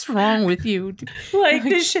 what's wrong with you? Like,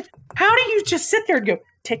 this shit, how do you just sit there and go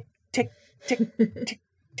tick, tick, tick, tick,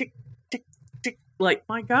 tick, tick, tick? Like,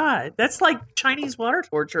 my God, that's like Chinese water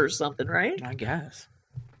torture or something, right? I guess.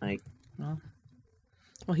 Like, well,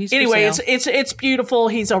 he's anyway. It's beautiful.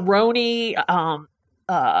 He's a Roni.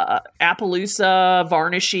 Appaloosa,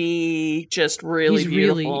 varnishy, just really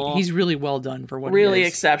beautiful. He's really well done for what really he is.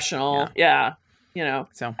 Exceptional. Yeah.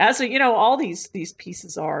 So as all these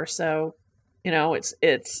pieces are. So,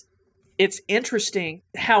 it's interesting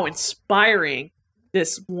how inspiring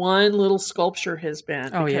this one little sculpture has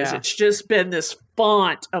been, because it's just been this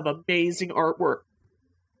font of amazing artwork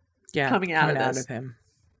coming out of him.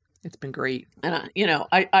 It's been great. And,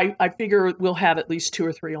 I figure we'll have at least 2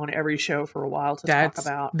 or 3 on every show for a while to talk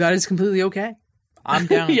about. That is completely okay. I'm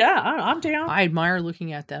down. Yeah, I'm down. I admire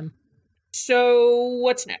looking at them. So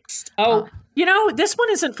what's next? Oh, this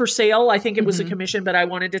one isn't for sale. I think it was a commission, but I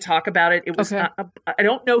wanted to talk about it. It was I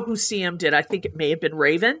don't know who CM did. I think it may have been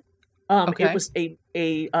Raven. It was a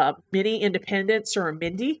mini Independence or a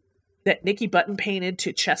Mindy that Nikki Button painted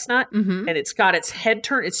to Chestnut, and it's got its head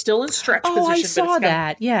turned. It's still in stretch position. Oh, I saw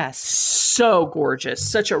that. Yes, so gorgeous.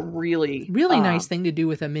 Such a really nice thing to do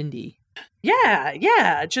with a Mindy.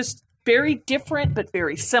 Yeah, just very different, but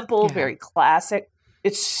very simple, very classic.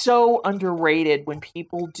 It's so underrated when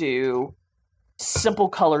people do simple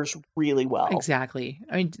colors really well. Exactly.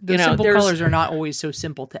 I mean, the simple colors are not always so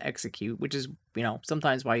simple to execute, which is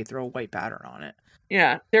sometimes why you throw a white pattern on it.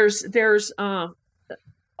 Yeah, there's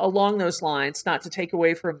along those lines, not to take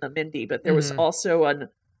away from the Mindy, but there was also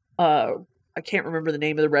I can't remember the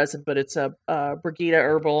name of the resin, but it's a Brigida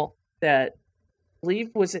Herbal that I believe,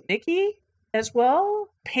 was it Nikki as well?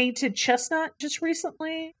 Painted chestnut just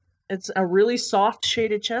recently. It's a really soft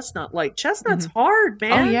shaded chestnut. Like, chestnut's hard,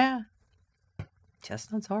 man. Oh, yeah.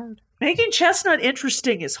 Chestnut's hard. Making chestnut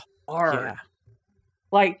interesting is hard. Yeah.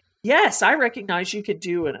 Like, yes, I recognize you could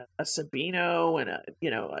do a Sabino and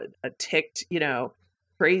a ticked,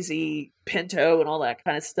 crazy Pinto and all that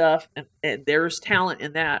kind of stuff, and there's talent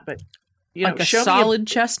in that. But like a solid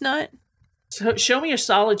chestnut. So show me a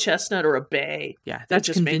solid chestnut or a bay. Yeah, that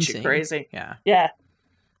just makes you crazy. Yeah.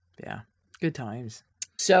 Good times.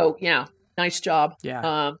 So yeah, nice job.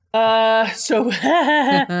 Yeah. So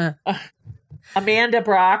Amanda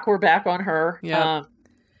Brock, we're back on her. Yeah.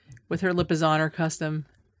 With her Lip is Honor custom.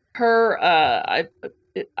 Her, I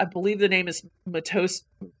believe the name is Maciosto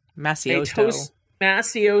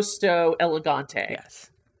Elegante.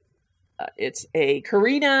 Yes. It's a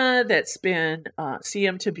Carina that's been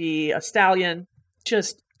CM to be a stallion.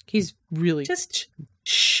 He's really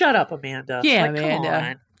shut up, Amanda. Yeah, like, Amanda. Come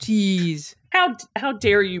on. Jeez. How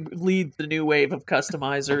dare you lead the new wave of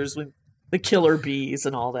customizers with the killer bees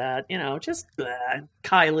and all that?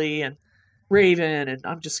 Kylie and Raven, and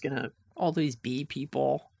I'm just gonna all these bee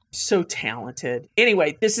people. So talented.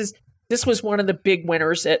 Anyway, this was one of the big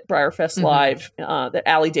winners at BreyerFest Live that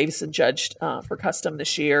Allie Davison judged for custom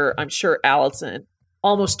this year. I'm sure Allison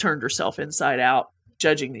almost turned herself inside out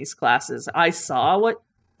judging these classes. I saw what.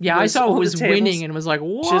 Yeah, I saw what was winning and was like,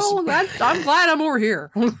 whoa, I'm glad I'm over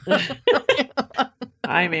here.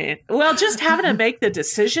 I mean, well, just having to make the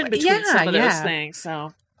decision between some of those things.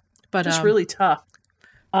 So, but it's really tough.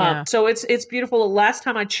 So it's beautiful. The last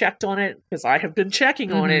time I checked on it, because I have been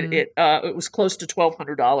checking on it, it was close to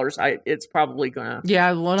 $1,200. It's probably gonna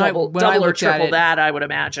double or triple that, I would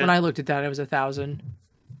imagine. When I looked at that, it was $1,000,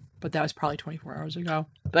 but that was probably 24 hours ago.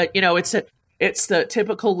 But it's the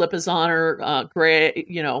typical Lip is Honor gray,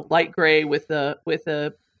 light gray with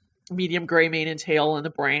the medium gray mane and tail and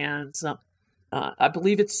the brands. I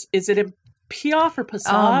believe is it in Piaf or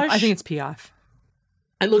Passage? I think it's Piaf.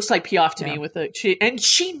 It looks like Piaf to me with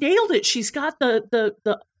she nailed it. She's got the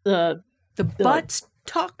butts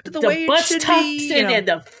tucked the way it should be,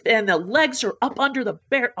 and the legs are up under the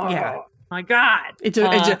bear. Oh my God! It's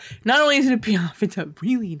not only is it a Piaf, it's a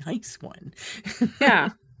really nice one. Yeah.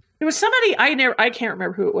 There was somebody I can't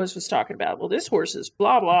remember who it was talking about. Well, this horse is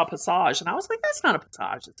blah blah Passage, and I was like, that's not a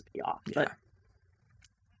Passage, it's a Piaf. But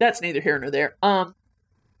that's neither here nor there. And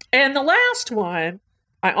the last one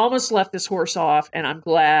I almost left this horse off, and I'm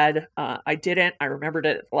glad I didn't. I remembered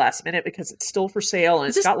it at the last minute because it's still for sale, and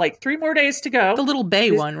it's got like 3 more days to go. The little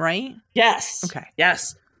bay one, right? Yes. Okay.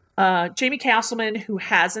 Yes. Jamie Castleman, who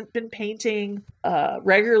hasn't been painting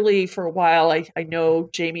regularly for a while. I know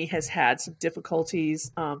Jamie has had some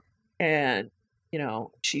difficulties, and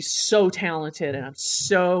she's so talented, and I'm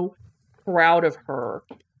so proud of her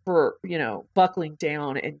for buckling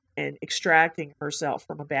down and extracting herself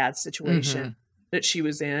from a bad situation that she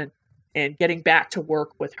was in and getting back to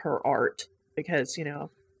work with her art, because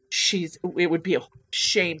it would be a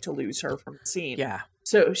shame to lose her from the scene. Yeah.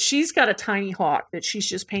 So she's got a tiny hawk that she's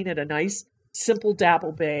just painted a nice, simple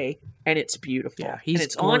dapple bay, and it's beautiful. Yeah, and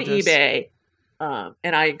it's gorgeous. on eBay.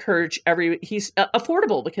 And I encourage he's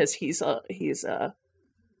affordable because he's a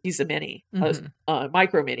mini, a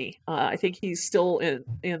micro mini. I think he's still in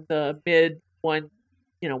the mid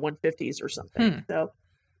 150s or something. So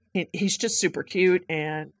he's just super cute,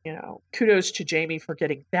 and kudos to Jamie for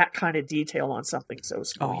getting that kind of detail on something so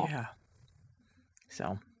small. Oh yeah.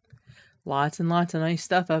 So lots and lots of nice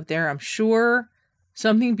stuff out there. I'm sure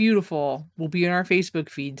something beautiful will be in our Facebook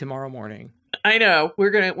feed tomorrow morning. I know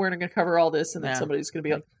we're gonna cover all this, and then somebody's gonna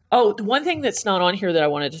be like, "Oh, the one thing that's not on here that I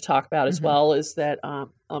wanted to talk about as well is that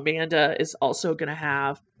Amanda is also gonna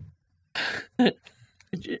have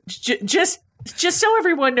just so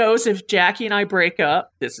everyone knows, if Jackie and I break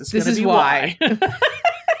up, this is why.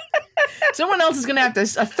 Someone else is gonna have to.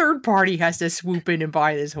 A third party has to swoop in and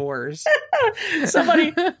buy this horse.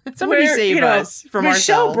 Somebody save us from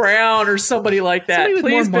Michelle ourselves. Brown or somebody like that.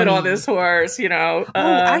 Please bid on this horse.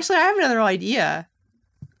 Actually, I have another idea.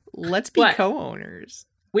 Let's be co-owners.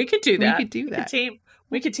 We could do that.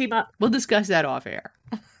 We could team up. We'll discuss that off air.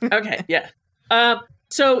 Okay. Yeah.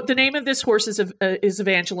 So the name of this horse is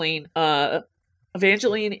Evangeline.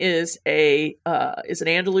 Evangeline is an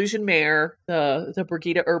Andalusian mare, the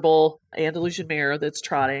Brigida Herbal Andalusian mare that's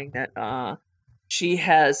trotting. That she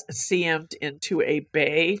has CM'd into a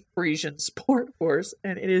bay Frisian sport horse,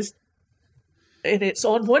 and it's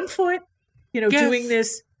on one foot, doing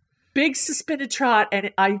this big suspended trot,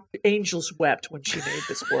 and angels wept when she made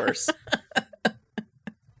this horse.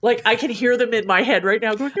 Like, I can hear them in my head right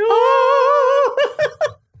now going, oh!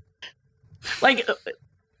 Like,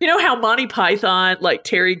 how Monty Python, like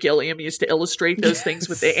Terry Gilliam used to illustrate those things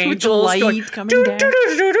with the angels with the light coming down.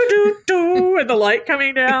 And the light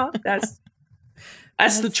coming down. That's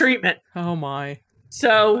the treatment. Oh my.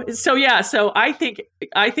 So yeah. So I think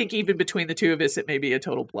even between the two of us, it may be a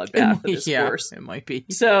total bloodbath of this horse. It might be.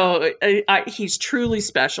 So he's truly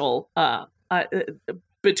special.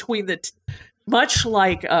 Between much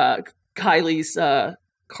like Kylie's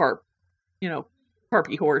Carpy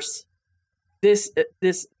horse.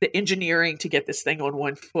 The engineering to get this thing on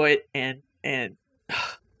one foot and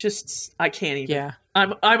just I can't even. Yeah.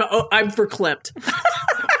 I'm verklempt.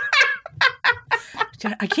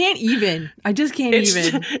 I can't even. I just can't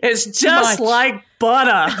even. It's just like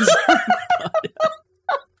butter.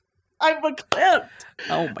 I'm verklempt.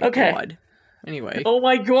 Oh my god. Anyway. Oh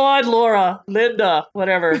my god, Laura, Linda,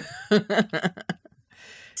 whatever.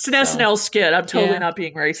 It's an SNL skit. I'm totally not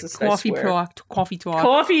being racist. Coffee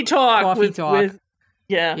talk. With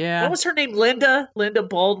yeah. What was her name? Linda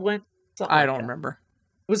Baldwin. I don't remember.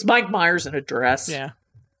 It was Mike Myers in a dress. Yeah.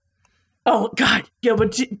 Oh God. Yeah.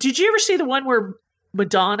 But did you ever see the one where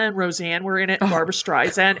Madonna and Roseanne were in it? Barbara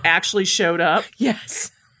Streisand actually showed up. Yes.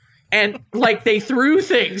 And like they threw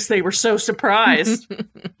things. They were so surprised.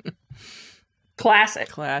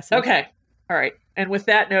 Classic. Okay. All right. And with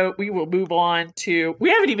that note, we will move on to. We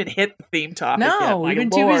haven't even hit the theme topic yet. No, we've been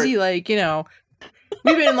too busy, we've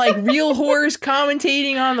been real horse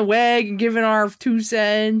commentating on the WEG and giving our 2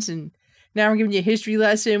 cents, and now we're giving you a history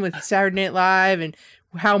lesson with Saturday Night Live and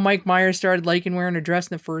how Mike Myers started liking wearing a dress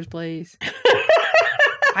in the first place.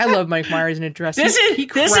 I love Mike Myers in a dress. This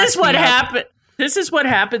is what happened. This is what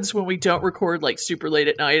happens when we don't record super late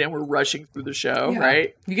at night and we're rushing through the show,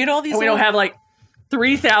 right? You get all these. And we don't have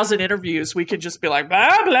 3,000 interviews. We can just be like,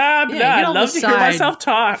 blah, blah, blah. I love to hear myself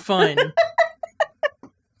talk. Fun.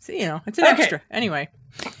 So, it's an extra. Anyway.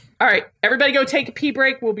 All right. Everybody go take a pee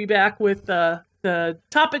break. We'll be back with the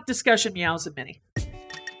topic discussion, Meows and Minnie.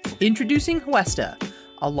 Introducing Huesta,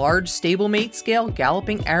 a large stablemate scale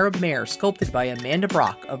galloping Arab mare sculpted by Amanda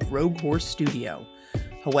Brock of Rogue Horse Studio.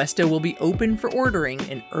 Huesta will be open for ordering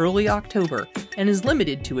in early October and is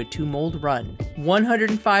limited to a 2-mold run.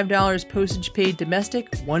 $105 postage paid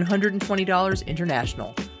domestic, $120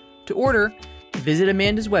 international. To order, visit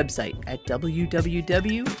Amanda's website at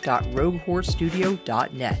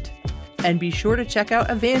www.roguehorsestudio.net. And be sure to check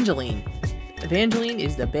out Evangeline, Evangeline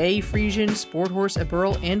is the Bay, Frisian, Sport Horse,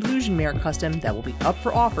 Eberl, and Illusion Mare custom that will be up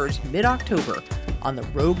for offers mid-October on the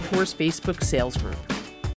Rogue Horse Facebook sales group.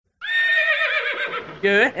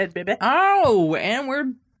 Go ahead, baby. Oh, and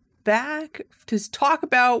we're back to talk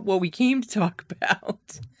about what we came to talk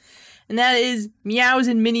about. And that is Meows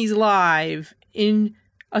and Minis Live in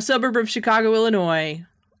a suburb of Chicago, Illinois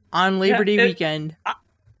on Labor Day weekend.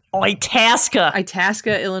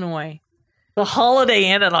 Itasca, Illinois. The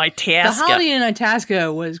Holiday Inn in Itasca. The Holiday Inn in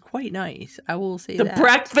Itasca was quite nice. I will say that. The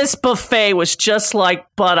breakfast buffet was just like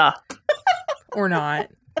butter. Or not.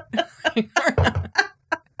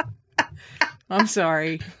 I'm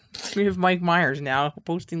sorry. We have Mike Myers now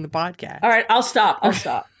posting the podcast. All right, I'll stop.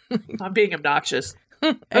 I'm being obnoxious.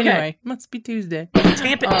 Anyway, must be Tuesday.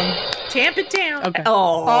 Tamp it down. Okay.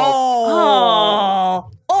 Oh,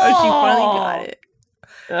 she finally got it.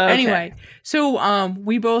 Okay. Anyway, so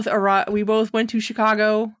we both went to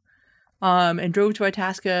Chicago and drove to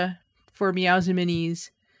Itasca for Meows and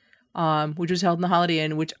Minis, which was held in the Holiday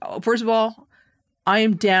Inn, which, first of all, I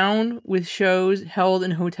am down with shows held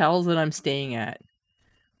in hotels that I'm staying at.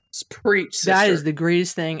 Preach, sister. That is the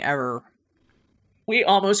greatest thing ever. We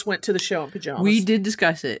almost went to the show in pajamas. We did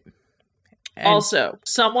discuss it. And also,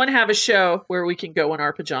 someone have a show where we can go in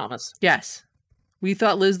our pajamas. Yes. We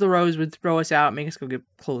thought Liz LaRose would throw us out and make us go get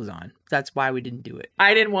clothes on. That's why we didn't do it.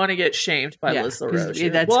 I didn't want to get shamed by Liz LaRose.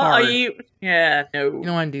 That's hard. No. You don't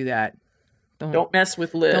want to do that. Don't mess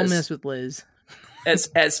with Liz. Don't mess with Liz.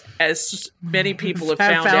 As many people have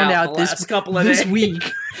found out the last couple of days. This week.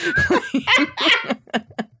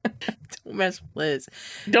 Don't mess with Liz.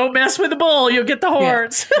 Don't mess with the bull. You'll get the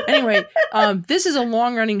horns. Yeah. Anyway, this is a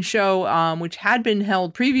long-running show which had been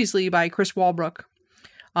held previously by Chris Walbrook.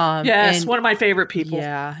 Yes, one of my favorite people.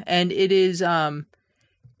 Yeah, and it is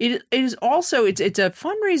it is also it's a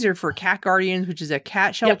fundraiser for Cat Guardians, which is a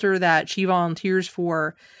cat shelter that she volunteers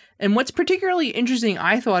for. And what's particularly interesting,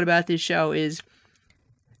 I thought, about this show is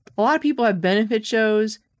a lot of people have benefit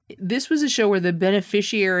shows. This was a show where the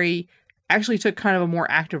beneficiary actually took kind of a more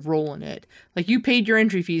active role in it. Like, you paid your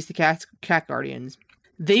entry fees to Cat Guardians.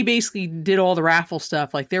 They basically did all the raffle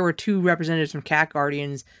stuff. Like, there were 2 representatives from Cat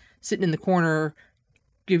Guardians sitting in the corner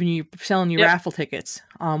selling you raffle tickets,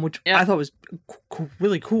 which I thought was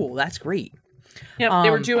really cool. That's great. Yeah, they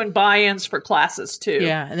were doing buy-ins for classes too.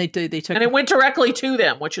 Yeah, and they took, and it went directly to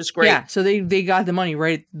them, which is great. Yeah, so they got the money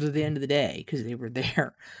right at the end of the day because they were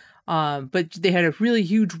there. But they had a really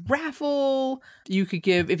huge raffle. You could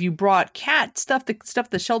give, if you brought cat stuff, the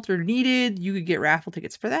stuff the shelter needed, you could get raffle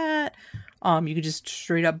tickets for that. You could just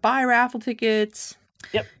straight up buy raffle tickets.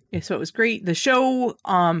 Yep. Yeah, so it was great. The show,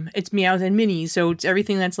 it's Meows and Minis, so it's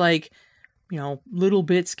everything that's like, little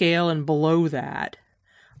bit scale and below that.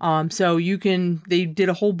 So they did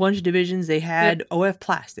a whole bunch of divisions. They had OF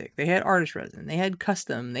plastic, they had artist resin, they had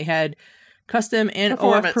custom and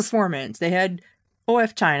OF performance, they had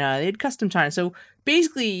OF China, they had custom China. So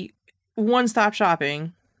basically one-stop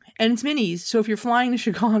shopping, and it's minis. So if you're flying to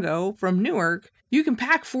Chicago from Newark, you can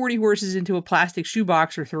pack 40 horses into a plastic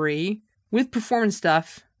shoebox or 3 with performance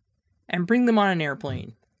stuff and bring them on an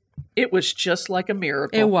airplane. It was just like a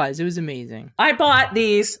miracle. It was amazing. I bought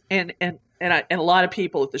these and a lot of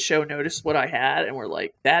people at the show noticed what I had and were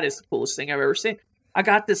like, that is the coolest thing I've ever seen. I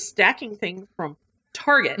got this stacking thing from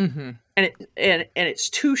Target, and it's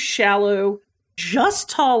too shallow, just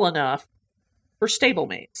tall enough for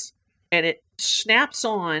stablemates. And it snaps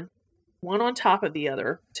on one on top of the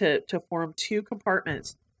other to form 2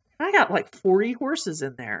 compartments. I got like 40 horses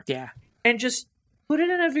in there. Yeah. And just put it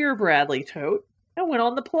in a Vera Bradley tote and went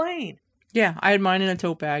on the plane. Yeah, I had mine in a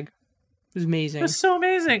tote bag. It was amazing. It was so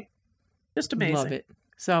amazing. Just amazing. Love it.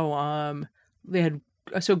 So, they had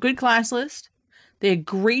good class list. They had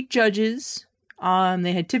great judges.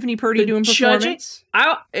 They had Tiffany Purdy doing performance.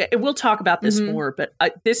 We'll talk about this more, but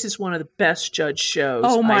this is one of the best judge shows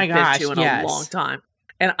I've been to in a long time.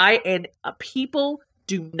 And people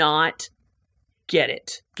do not get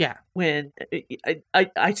it. Yeah. When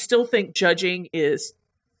I still think judging is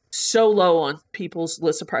so low on people's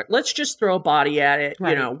list of priorities. Let's just throw a body at it,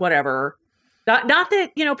 right. Whatever. Not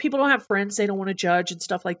that, people don't have friends, they don't want to judge and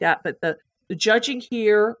stuff like that, but the judging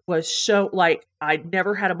here was so, like, I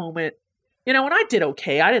never had a moment, and I did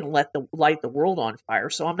okay. I didn't light the world on fire,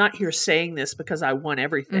 so I'm not here saying this because I won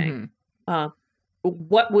everything.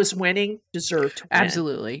 What was winning deserved to win.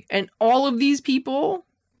 Absolutely. And all of these people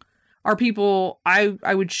are people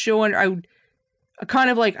I would show, and I would kind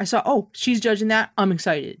of like, I saw, oh, she's judging that, I'm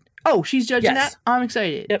excited. Oh, she's judging that, I'm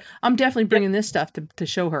excited. Yep. I'm definitely bringing this stuff to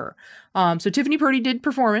show her. So Tiffany Purdy did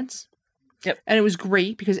performance. Yep. And it was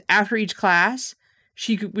great because after each class,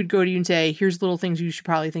 would go to you and say, here's little things you should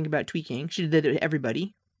probably think about tweaking. She did it to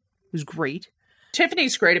everybody. It was great.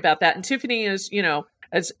 Tiffany's great about that. And Tiffany is,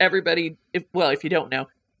 as everybody, if you don't know,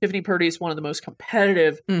 Tiffany Purdy is one of the most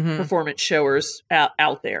competitive performance showers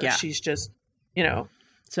out there. Yeah. She's just,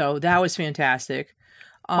 So that was fantastic.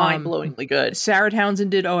 Mind-blowingly good. Sarah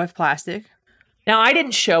Townsend did OF Plastic. Now, I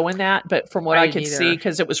didn't show in that, but from what I could see,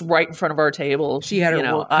 because it was right in front of our table. She had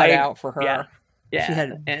her work cut out for her. Yeah. She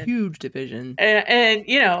had a huge division. And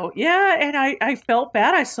I felt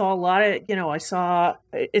bad. I saw a lot of,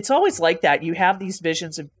 it's always like that. You have these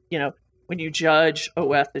visions of, when you judge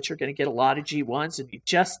OF that you're going to get a lot of G1s and you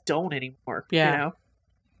just don't anymore. Yeah.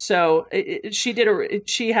 So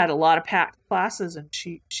she had a lot of packed classes and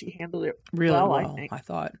she handled it really well, I think. I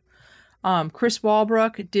thought. Chris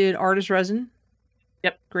Walbrook did Artist Resin.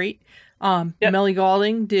 Yep. Great. Melly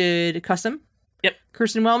Galding did Custom. Yep.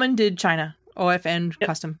 Kirsten Wellman did China. OF and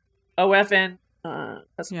Custom. OF and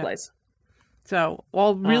Custom Place. So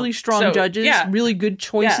all really strong judges, really good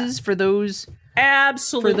choices for those.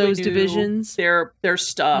 Absolutely, for those divisions, their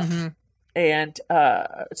stuff, and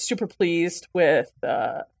super pleased with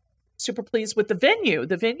the venue.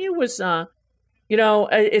 The venue was,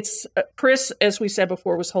 it's Chris, as we said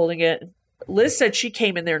before, was holding it. Liz said she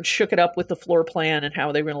came in there and shook it up with the floor plan and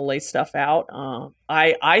how they were going to lay stuff out.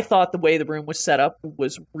 I thought the way the room was set up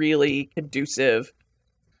was really conducive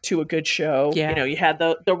to a good show. Yeah. You had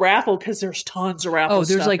the raffle because there's tons of raffle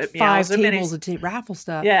stuff. Oh, there's like 5 tables of raffle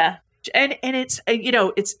stuff. Yeah. And it's,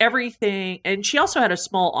 it's everything. And she also had a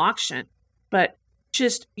small auction, but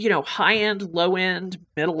just, high end, low end,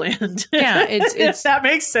 middle end. Yeah. It's if that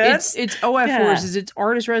makes sense. It's OF horses. It's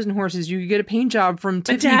Artist Resin horses. You could get a paint job from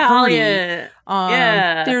Tiffany Purdy.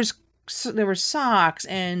 There were socks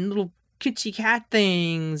and little kitschy cat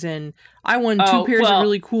things. And I won 2 pairs of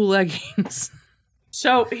really cool leggings.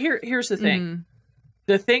 So here's the thing.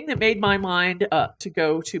 The thing that made my mind up to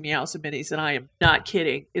go to Meows and Minis, and I am not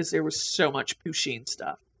kidding, is there was so much Pusheen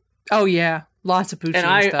stuff. Oh, yeah. Lots of Pusheen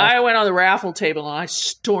stuff. And I went on the raffle table and I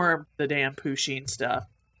stormed the damn Pusheen stuff.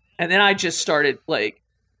 And then I just started they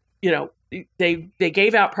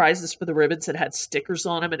gave out prizes for the ribbons that had stickers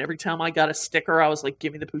on them. And every time I got a sticker, I was like,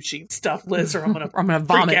 give me the Pusheen stuff, Liz, or I'm going to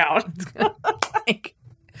vomit out.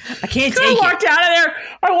 I can't take it.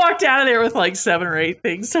 I walked out of there with like 7 or 8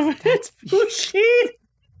 things. So that's Pusheen.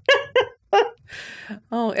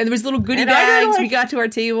 Oh, and there was little goodie bags. We got to our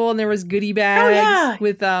table and there was goodie bags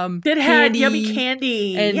with that had yummy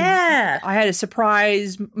candy. And I had a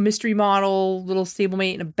surprise mystery model, little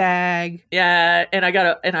stablemate in a bag. Yeah, and I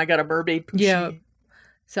got a mermaid Pusheen. Yeah.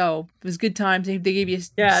 So it was good times. They gave you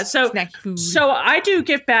snacky food. So I do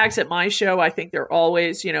gift bags at my show. I think they're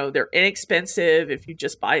always, they're inexpensive if you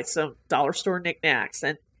just buy some dollar store knickknacks.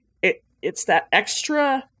 And it's that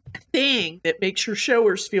extra thing that makes your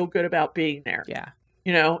showers feel good about being there. Yeah.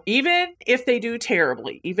 Even if they do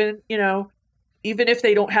terribly, even if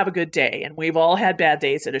they don't have a good day, and we've all had bad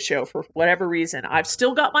days at a show for whatever reason, I've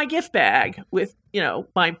still got my gift bag with,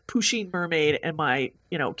 my Pusheen mermaid and my,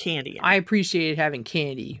 candy. I appreciated having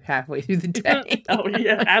candy halfway through the day. Oh,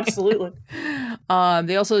 yeah, absolutely.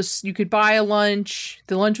 They also, you could buy a lunch.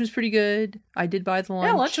 The lunch was pretty good. I did buy the lunch.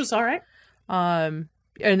 Yeah, lunch was all right. And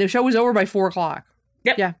the show was over by 4:00.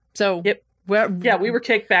 Yep. Yeah. So, yep. We were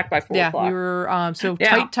kicked back by 4:00. Yeah, we were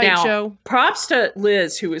tight show. Props to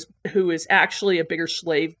Liz, who is actually a bigger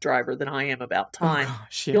slave driver than I am about time. Oh,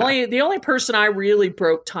 gosh, yeah. The only person I really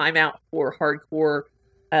broke time out for hardcore,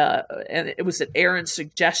 and it was at Aaron's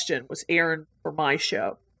suggestion, was Aaron for my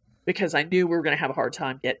show, because I knew we were going to have a hard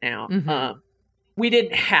time getting out. Mm-hmm. We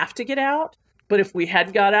didn't have to get out, but if we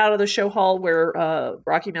had got out of the show hall where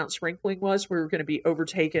Rocky Mountain Sprinkling was, we were going to be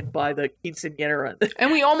overtaken by the quinceañera.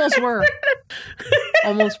 And we almost were.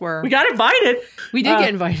 We got invited. We did get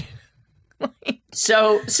invited.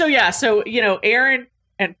 So Aaron,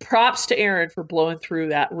 and props to Aaron for blowing through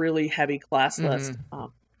that really heavy class list.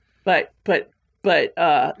 But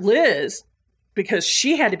Liz, because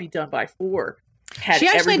she had to be done by 4, she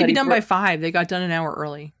actually had to be done by 5. They got done an hour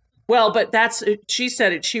early. Well, but she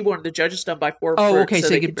said it. She wanted the judges done by 4. Oh, okay. So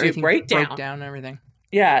they could do breakdown and everything.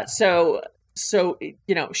 Yeah. So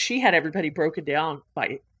she had everybody broken down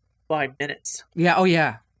by minutes. Yeah. Oh,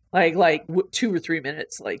 yeah. Like 2 or 3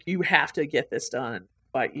 minutes. Like, you have to get this done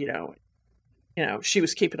by, she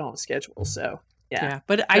was keeping on the schedule. So yeah.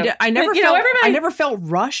 But I never felt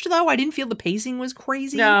rushed though. I didn't feel the pacing was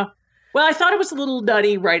crazy. No. Well, I thought it was a little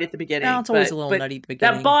nutty right at the beginning. No, it's always a little nutty at the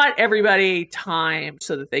beginning. That bought everybody time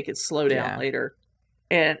so that they could slow down later.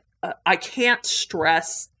 And I can't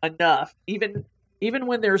stress enough, even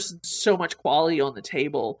when there's so much quality on the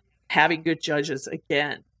table, having good judges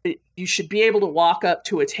again. you should be able to walk up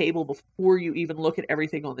to a table before you even look at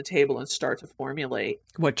everything on the table and start to formulate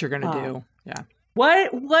what you're going to do. Yeah.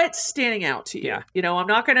 What's standing out to you? Yeah. You know, I'm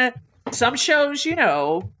not going to, some shows, you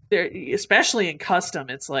know, especially in custom,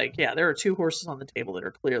 it's like, yeah, there are 2 horses on the table that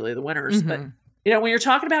are clearly the winners. But, you know, when you're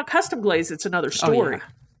talking about custom glaze, it's another story.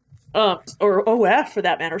 Or OF for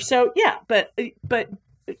that matter. So, yeah, but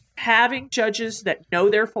having judges that know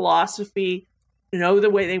their philosophy, know the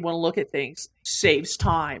way they want to look at things, saves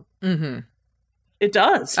time. It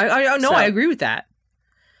does. I agree with that.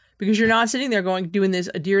 Because you're not sitting there doing this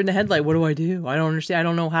a deer in the headlight. What do? I don't understand. I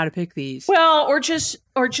don't know how to pick these. Well, or just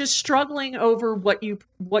struggling over what you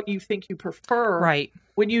think you prefer. Right.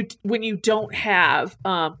 When you don't have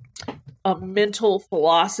a mental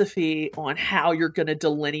philosophy on how you're going to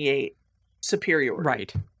delineate superiority.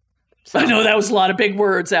 Right. So. I know that was a lot of big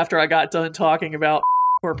words after I got done talking about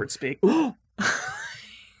corporate speak.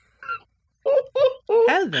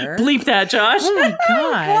 Heather. Bleep that, Josh. Oh my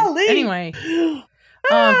God. Anyway.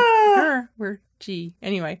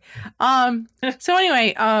 Anyway. So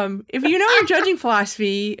anyway, if you know your judging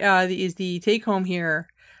philosophy, is the take home here.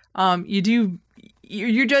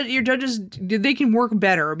 Your judges, they can work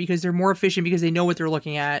better because they're more efficient because they know what they're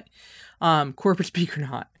looking at. Corporate speak or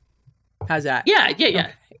not. How's that? Yeah.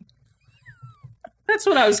 Okay. That's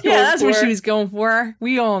what I was going for. Yeah, that's what she was going for.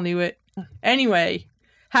 We all knew it. Anyway,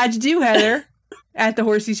 how'd you do, Heather? At the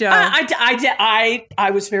horsey show?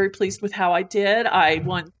 I was very pleased with how I did. I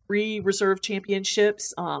won 3 reserve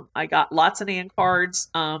championships. I got lots of AND cards.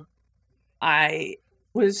 I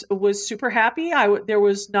was super happy. There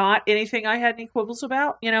was not anything I had any quibbles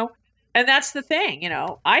about, you know. And that's the thing, you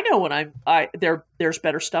know. I know when there's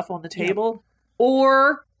better stuff on the table,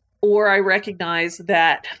 or I recognize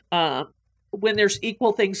that when there's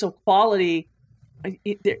equal things of quality,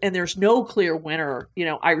 and there's no clear winner, you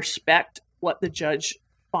know, I respect what the judge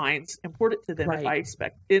finds important to them. Right. If I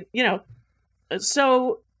expect it, you know.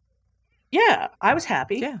 So, yeah, I was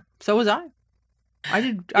happy. Yeah, so was I. I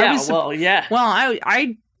did. Well,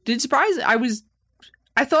 I did surprise.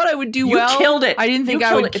 I thought I would do well. You killed it. I didn't think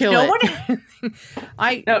I would kill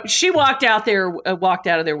it. No, she walked out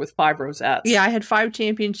of there with 5 rosettes. Yeah, I had 5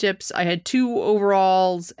 championships. I had 2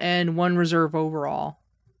 overalls and 1 reserve overall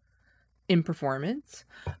in performance.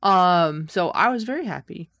 So I was very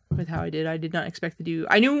happy with how I did. I did not expect to do.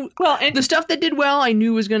 I knew and the stuff that did well, I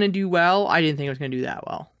knew was going to do well. I didn't think it was going to do that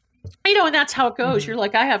well. You know, and that's how it goes. You're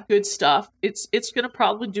like, I have good stuff. It's going to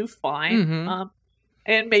probably do fine.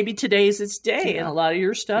 And maybe today's its day, and a lot of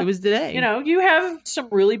your stuff. It was the day. You know, you have some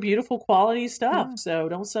really beautiful quality stuff, so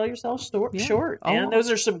don't sell yourself short. And those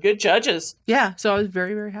are some good judges. Yeah, so I was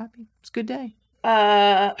very, very happy. It's a good day.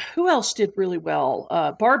 Who else did really well?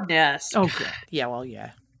 Barb Ness. Oh, good. Yeah, well,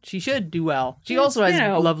 yeah. She should do well. She also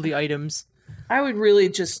has lovely items. I would really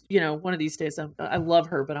just, you know, one of these days, I love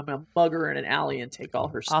her, but I'm going to bug her in an alley and take all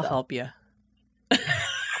her stuff. I'll help you.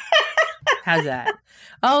 How's that?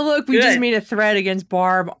 Oh, look, we just made a thread against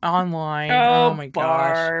Barb online. Oh my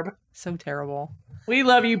Barb. Gosh. So terrible. We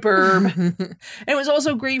love you, Burb. And it was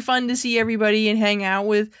also great fun to see everybody and hang out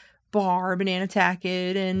with Barb and Anna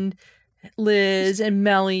Tackett and Liz and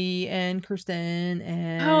Melly and Kirsten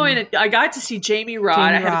and I got to see Jamie Rott.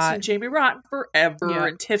 I haven't seen Jamie Rott in forever.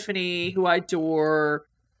 And Tiffany, who I adore.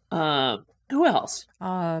 Who else?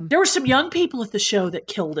 There were some young people at the show that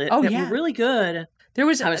killed it. That were really good. There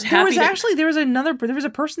was a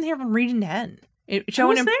person here from Region 10.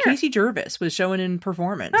 Showing him. Casey Jervis was showing in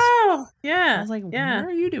performance. Oh, yeah. I was like, what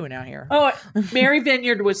are you doing out here? Oh, Mary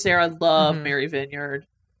Vineyard was there. I love Mary Vineyard.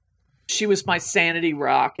 She was my sanity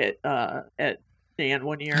rock at Dan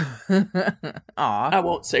one year. Aw. I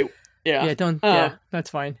won't say. Yeah. Yeah, don't. Yeah, that's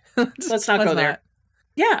fine. Let's not go there.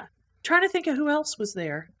 Yeah. Trying to think of who else was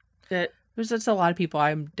there. There's just a lot of people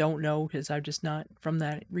I don't know because I'm just not from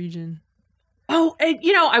that region. Oh, and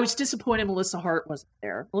you know, I was disappointed Melissa Hart wasn't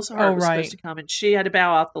there. Melissa Hart was supposed to come, and she had to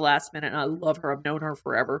bow out the last minute, and I love her. I've known her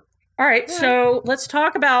forever. All right, so let's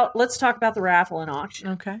talk about the raffle and auction.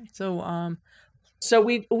 Okay, so so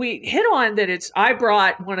we hit on that. I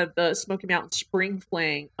brought one of the Smoky Mountain Spring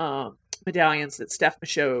Fling medallions that Steph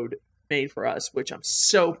Michaud made for us, which I'm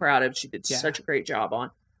so proud of. She did such a great job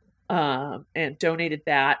on, and donated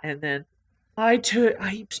that, and then I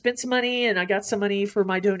spent some money and I got some money for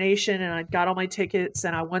my donation and I got all my tickets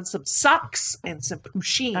and I won some socks and some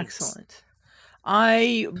pushins. Excellent.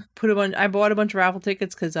 I bought a bunch of raffle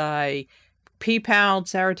tickets because I PayPal'd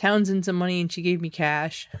Sarah Townsend some money and she gave me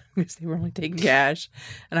cash because they were only taking cash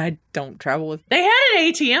and I don't travel with. They had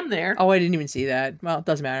an ATM there. Oh, I didn't even see that. Well, it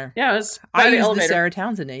doesn't matter. Yeah, it was I used the Sarah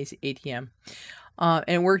Townsend ATM, and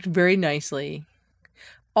it worked very nicely.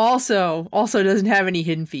 Also doesn't have any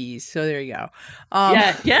hidden fees. So there you go.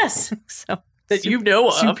 Yes. So that you know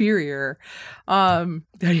of. Superior.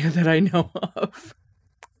 That I know of.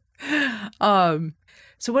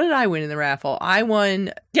 So what did I win in the raffle? I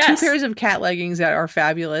won 2 pairs of cat leggings that are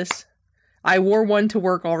fabulous. I wore one to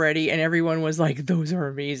work already, and everyone was like, "Those are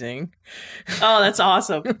amazing." Oh, that's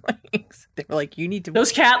awesome! They were like, "You need to."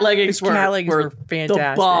 Those cat leggings were fantastic.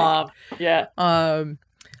 The bomb. Yeah.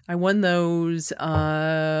 I won those.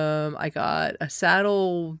 I got a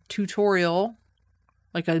saddle tutorial,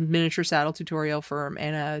 like a miniature saddle tutorial from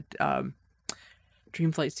Anna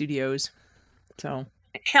Dreamflight Studios. So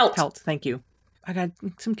helped. Thank you. I got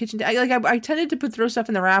some kitchen. I tended to throw stuff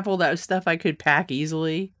in the raffle that was stuff I could pack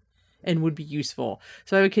easily and would be useful.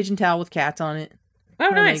 So I have a kitchen towel with cats on it. Oh,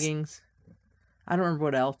 nice. Leggings. I don't remember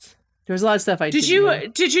what else. There was a lot of stuff I did.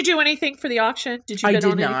 Did you do anything for the auction? Did you? I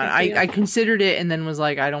did not. I considered it and then was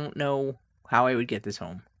like, I don't know how I would get this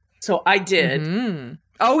home. So I did. Mm-hmm.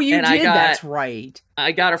 Oh, you did? That's right.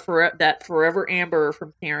 I got that Forever Amber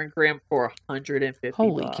from Karen Graham for $150.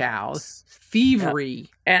 Holy cows. Thievery.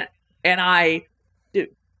 Yeah. And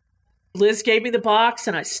Liz gave me the box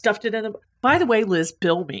and I stuffed it in the... By the way, Liz,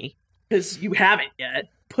 bill me, because you haven't yet.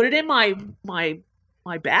 Put it in my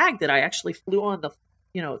bag that I actually threw on the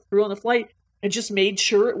flight, and just made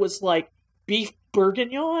sure it was like beef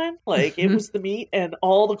bourguignon, like it was the meat, and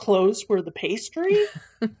all the clothes were the pastry,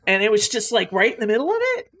 and it was just like right in the middle of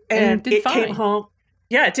it, and it came home.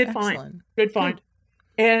 Yeah, it did fine. Good find.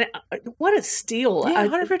 And what a steal! Yeah,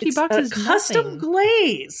 $150 is custom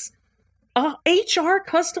glaze. HR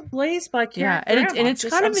custom glaze by Karen. Yeah, and it's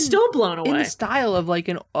kind of still blown away in the style of like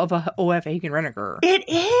a OF Hagen Renneker. It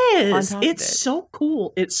is. It's so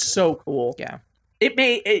cool. It's so cool. Yeah.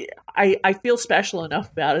 I feel special enough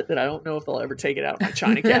about it that I don't know if I'll ever take it out of my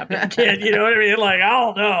china cabinet again. You know what I mean? Like, I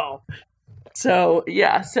don't know. So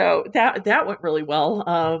yeah, so that went really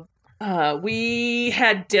well. We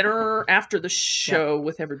had dinner after the show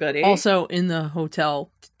with everybody. Also in the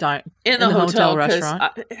hotel. In the hotel restaurant.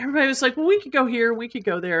 Everybody was like, well, we could go here, we could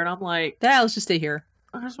go there. And I'm like, let's just stay here.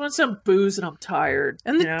 I just want some booze and I'm tired.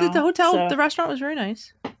 And the hotel, the restaurant was very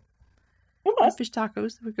nice. It was. Fish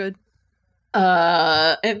tacos, they were good.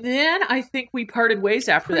 And then I think we parted ways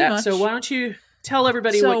after that. Much. So why don't you tell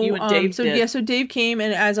everybody what you and Dave did? Yeah, so Dave came,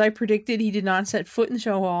 and as I predicted, he did not set foot in the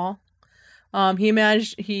show hall. He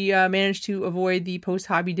managed to avoid the post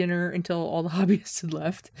hobby dinner until all the hobbyists had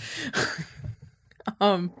left.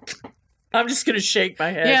 I'm just gonna shake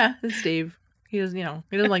my head. Yeah, that's Dave. He doesn't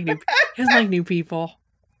like new people.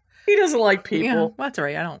 He doesn't like people. Yeah, well, that's all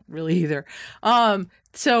right. I don't really either.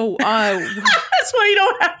 So that's why you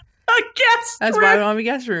don't have a guest. That's why I don't have a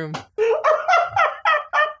guest room.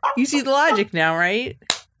 You see the logic now, right?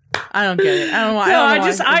 I don't get it. I don't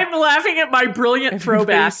know. I'm laughing at my brilliant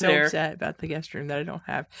throwback so there. Upset about the guest room that I don't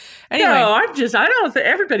have. Anyway, no, I don't think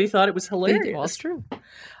everybody thought it was hilarious. Well, it's true.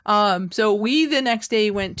 So we the next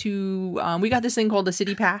day went to we got this thing called the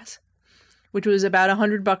City Pass, which was about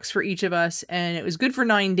 $100 for each of us, and it was good for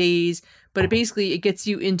 9 days. But it gets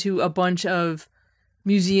you into a bunch of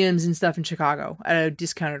museums and stuff in Chicago at a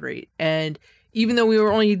discounted rate. And even though we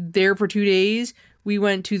were only there for 2 days, we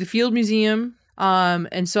went to the Field Museum.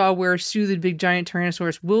 And saw where Sue the big giant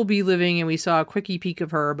Tyrannosaurus will be living, and we saw a quickie peek of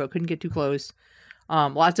her, but couldn't get too close.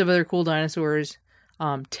 Lots of other cool dinosaurs.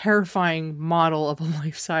 Terrifying model of a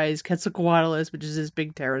life-size Quetzalcoatlus, which is this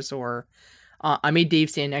big pterosaur. I made Dave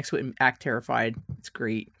stand next to it and act terrified. It's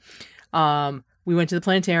great. We went to the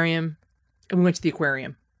planetarium, and we went to the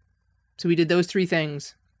aquarium. So we did those 3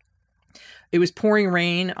 things. It was pouring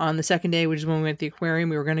rain on the second day, which is when we went to the aquarium.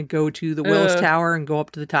 We were going to go to the Willis Tower and go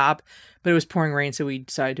up to the top, but it was pouring rain, so we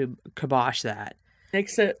decided to kibosh that.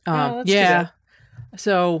 Makes it. Yeah.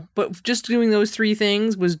 So, but just doing those 3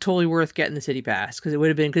 things was totally worth getting the City Pass, because it would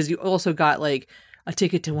have been, because you also got like a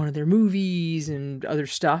ticket to one of their movies and other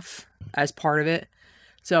stuff as part of it.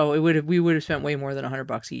 So we would have spent way more than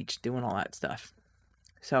 $100 each doing all that stuff.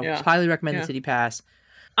 So highly recommend the City Pass.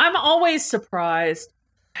 I'm always surprised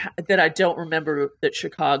that I don't remember that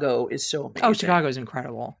Chicago is so amazing. Oh, Chicago is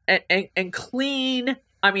incredible. And clean.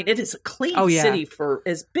 I mean, it is a clean city for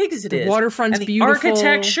as big as it is. The waterfront's and the beautiful.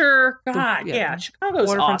 Architecture. God, Chicago's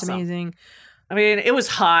waterfront's awesome. Amazing. I mean, it was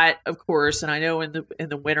hot, of course, and I know in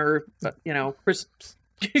the winter, Chris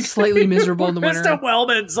slightly miserable in the winter. Krista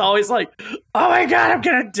Wellman's always like, "Oh my God, I'm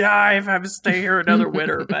gonna die if I have to stay here another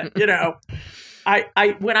winter." But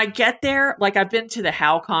I when I get there, like I've been to the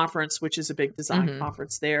HOW conference, which is a big design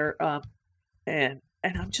conference there, and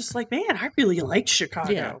I'm just like, man, I really like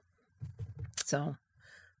Chicago. Yeah. So,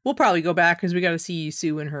 we'll probably go back because we got to see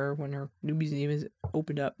Sue and her when her new museum is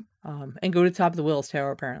opened up, and go to the top of the Willis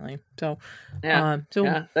Tower apparently. So, yeah,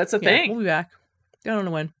 that's a thing. We'll be back. I don't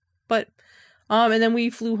know when, but, and then we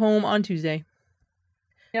flew home on Tuesday.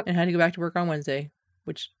 Yep. And had to go back to work on Wednesday,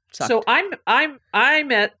 which sucked. So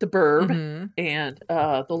I'm at the Burb and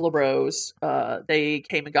the LaRose. They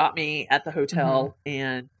came and got me at the hotel,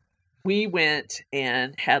 and we went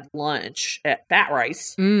and had lunch at Fat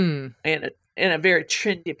Rice in a very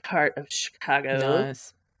trendy part of Chicago.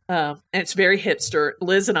 Nice. And it's very hipster.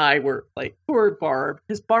 Liz and I were like, poor Barb,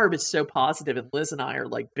 because Barb is so positive, and Liz and I are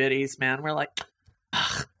like biddies, man. We're like,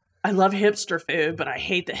 ugh, I love hipster food, but I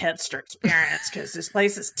hate the hipster experience because this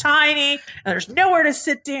place is tiny and there's nowhere to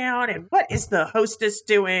sit down. And what is the hostess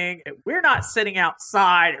doing? And we're not sitting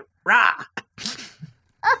outside. And rah.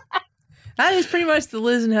 That is pretty much the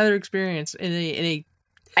Liz and Heather experience in a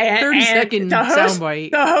 30-second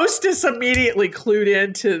soundbite. The hostess immediately clued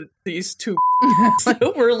into these two.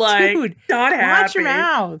 So we're like, dude, not happy. Watch your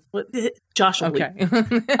mouth. Josh will leave.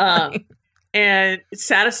 And it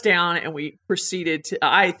sat us down, and we proceeded to.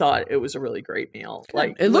 I thought it was a really great meal.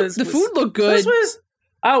 Like the food looked good. It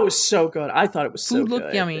was so good. I thought it was so good. Food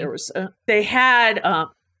looked yummy. There was they had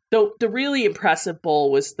the really impressive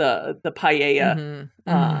bowl was the paella.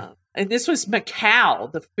 And this was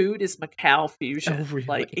Macau. The food is Macau fusion. Oh, really?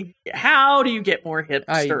 Like, how do you get more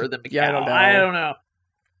hipster than Macau? Yeah, I don't know.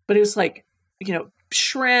 But it was like,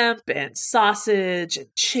 shrimp and sausage and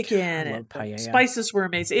chicken and spices were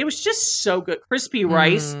amazing. It was just so good. Crispy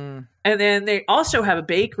rice. And then they also have a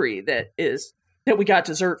bakery that we got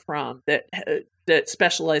dessert from that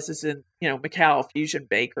specializes in, Macau fusion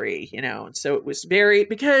bakery, and so it was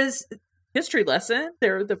because history lesson,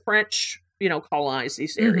 they're the French, colonized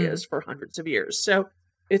these areas for hundreds of years. So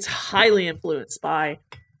it's highly influenced by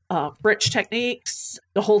French techniques.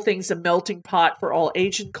 The whole thing's a melting pot for all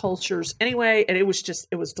Asian cultures anyway. And it was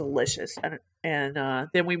delicious. And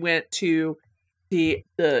then we went to the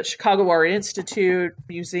Chicago Art Institute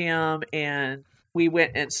Museum, and we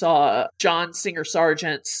went and saw John Singer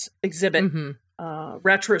Sargent's exhibit,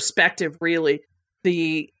 retrospective, really.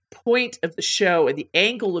 The point of the show and the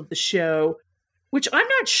angle of the show, which I'm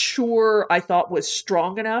not sure I thought was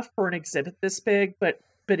strong enough for an exhibit this big, but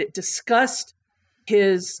it discussed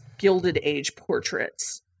his Gilded Age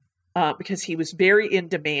portraits because he was very in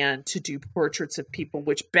demand to do portraits of people,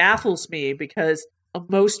 which baffles me because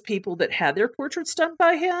most people that had their portraits done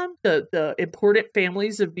by him, the important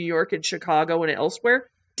families of New York and Chicago and elsewhere,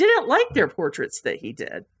 didn't like their portraits that he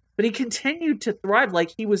did. But he continued to thrive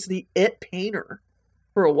like he was the it painter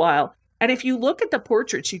for a while. And if you look at the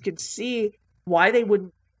portraits, you can see why they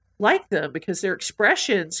wouldn't like them, because their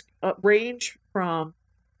expressions range from,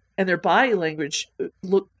 and their body language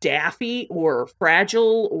look daffy or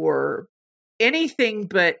fragile or anything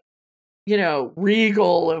but,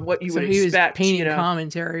 regal and what you would expect. He was painting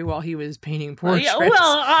commentary while he was painting portraits.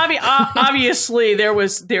 Obviously there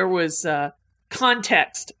was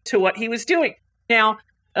context to what he was doing. Now,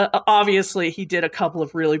 obviously he did a couple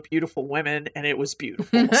of really beautiful women, and it was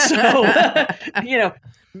beautiful. So,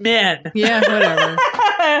 men.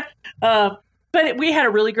 Yeah, whatever. But we had a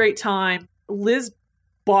really great time. Liz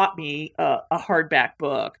bought me a hardback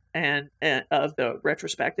book and of the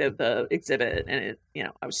retrospective, the exhibit, and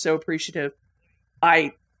I was so appreciative.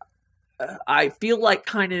 I feel like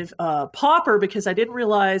kind of a pauper because I didn't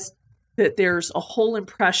realize that there's a whole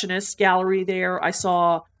impressionist gallery there. I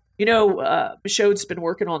saw. Michaud's been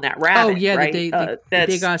working on that rabbit. Oh yeah, right?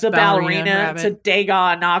 Degas the ballerina. Rabbit. It's a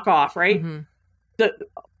Degas knockoff, right?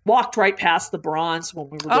 Walked right past the bronze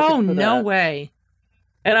when we were looking for no way.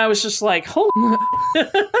 And I was just like, holy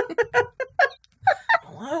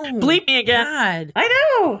bleep me again. God.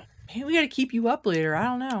 I know. Maybe we got to keep you up later. I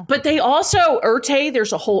don't know. But they also, Urte,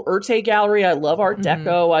 there's a whole Urte gallery. I love Art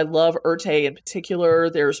Deco. I love Urte in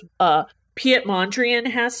particular. There's Piet Mondrian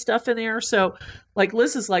has stuff in there. So like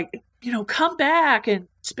Liz is like, come back and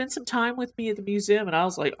spend some time with me at the museum. And I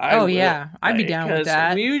was like, I'd be down with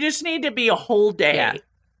that. You just need to be a whole day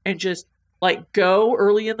and just like go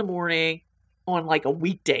early in the morning on like a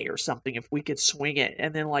weekday or something if we could swing it,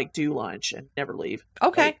 and then like do lunch and never leave.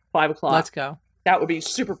 Okay. Like 5 o'clock. Let's go. That would be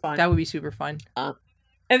super fun. And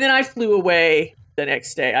then I flew away the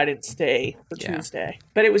next day. I didn't stay for Tuesday,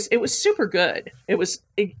 but it was super good. It was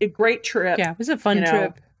a great trip. Yeah, it was a fun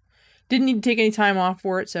trip. Didn't need to take any time off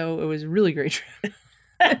for it, so it was a really great trip.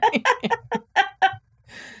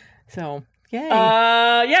 So,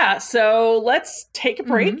 yay. So let's take a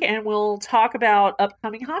break and we'll talk about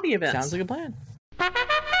upcoming hobby events. Sounds like a plan.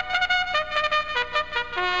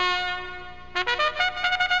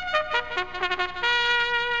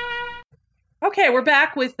 Okay, we're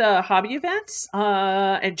back with hobby events.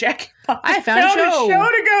 And Jack, I found a show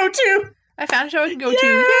to go to. I found a show I can go Yay, to.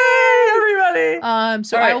 Yay, everybody!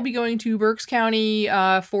 So I will be going to Berks County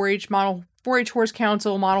 4-H Horse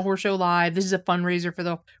Council Model Horse Show Live. This is a fundraiser for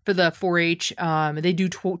the 4-H. They do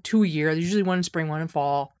two a year. There's usually one in spring, one in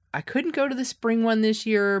fall. I couldn't go to the spring one this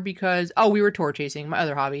year because we were tour chasing, my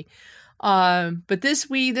other hobby. But this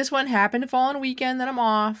one happened to fall on a weekend that I'm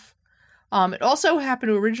off. It also happened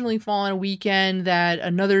to originally fall on a weekend that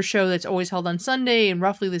another show that's always held on Sunday in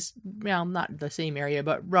roughly not the same area,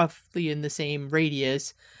 but roughly in the same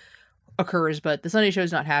radius occurs. But the Sunday show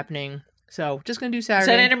is not happening. So just going to do Saturday.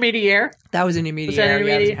 Is that Intermediate? That was Intermediate. Yeah,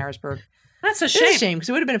 that was in Harrisburg. That's a shame. It's a shame because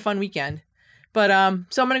it would have been a fun weekend. But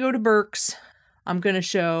so I'm going to go to Berks. I'm going to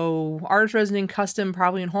show Artist Resident Custom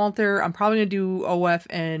probably in Halter. I'm probably going to do OF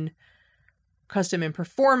and Custom and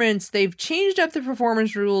Performance. They've changed up the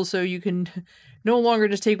performance rules so you can no longer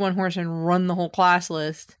just take one horse and run the whole class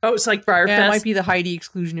list. Oh, it's like Briarfest. Yeah, it might be the Heidi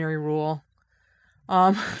exclusionary rule.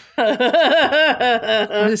 Or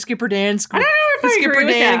the Skipper Dan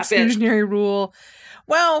exclusionary rule.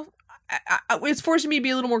 Well, it's forcing me to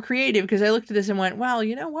be a little more creative because I looked at this and went, well,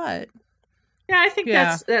 you know what? Yeah, I think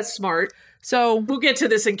that's smart. So we'll get to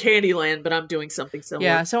this in Candyland, but I'm doing something similar.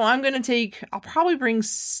 Yeah, so I'll probably bring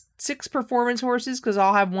 6 performance horses because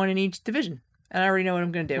I'll have one in each division. And I already know what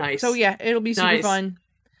I'm going to do. Nice. So yeah, it'll be super fun.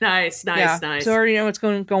 Nice. So I already know what's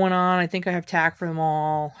going on. I think I have tack for them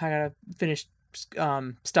all. I got to finish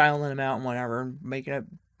styling them out and whatever, making a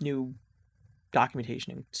new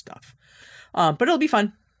documentation and stuff. But it'll be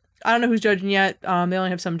fun. I don't know who's judging yet. They only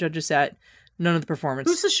have some judges set. None of the performance.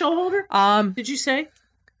 Who's the show holder? Did you say?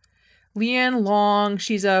 Leanne Long.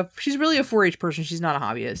 She's really a 4-H person. She's not a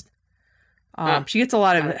hobbyist. She gets a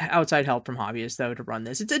lot of outside help from hobbyists though to run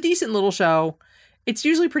this. It's a decent little show. It's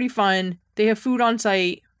usually pretty fun. They have food on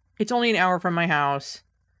site. It's only an hour from my house.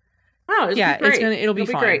 Oh, it'll be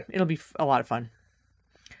fun. Great. It'll be a lot of fun.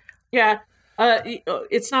 Yeah.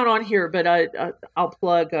 It's not on here, but I'll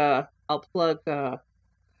plug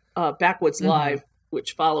Backwoods Live,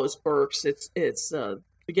 which follows Berks. It's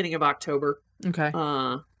beginning of October. Okay.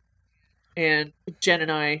 And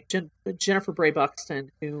Jennifer Bray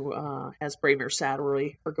Buxton, who has Braemere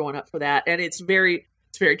Saddlery, are going up for that, and it's a very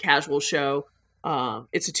casual show.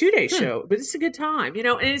 It's a 2-day show, but it's a good time, and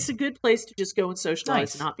it's a good place to just go and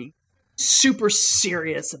socialize and not be super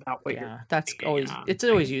serious about what you're. That's always it's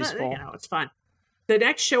always useful. It's fun. The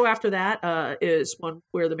next show after that is one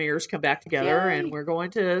where the mayors come back together, and we're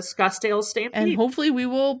going to Scottsdale Stampede. And hopefully we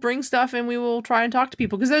will bring stuff and we will try and talk to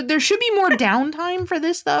people because there should be more downtime for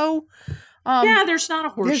this though. There's not a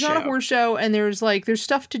horse show. There's not a horse show, and there's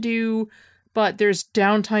stuff to do, but there's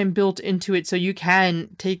downtime built into it so you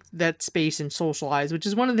can take that space and socialize, which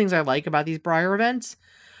is one of the things I like about these Briar events.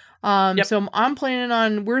 So I'm planning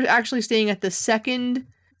on, we're actually staying at the second,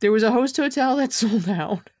 there was a host hotel that sold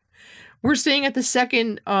out. We're staying at the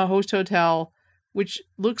second host hotel, which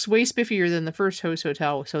looks way spiffier than the first host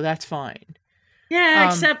hotel, so that's fine. Yeah,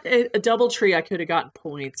 except a DoubleTree, I could have gotten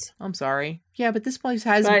points. I'm sorry. Yeah, but this place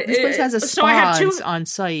has a spa on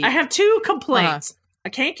site. I have 2 complaints. I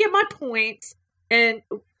can't get my points. And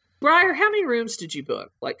Briar, how many rooms did you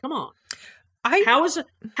book? Like, come on. How is a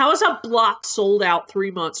block sold out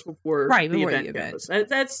 3 months before the event goes?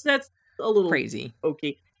 That's a little crazy.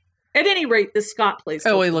 Okay. At any rate, the Scott place.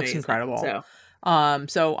 Oh, it looks incredible. So I'm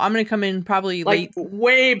going to come in probably late.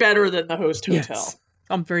 Way better than the host hotel. Yes.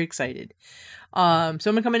 I'm very excited. So I'm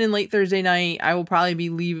going to come in late Thursday night. I will probably be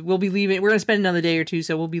leaving. We'll be leaving. We're going to spend another day or 2,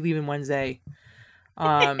 so we'll be leaving Wednesday.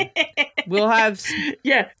 We'll have.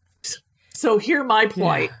 Yeah. So hear my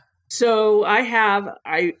plight. Yeah. So I have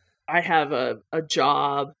a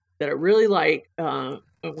job that I really like. And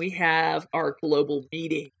we have our global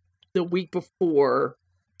meeting the week before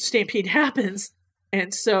Stampede happens.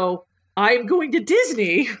 And so I'm going to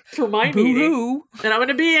Disney for my meeting. And I'm going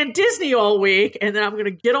to be in Disney all week. And then I'm going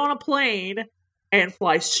to get on a plane and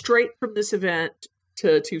fly straight from this event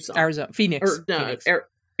to Tucson. Arizona. Phoenix.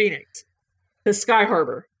 Phoenix. To Sky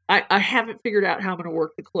Harbor. I haven't figured out how I'm going to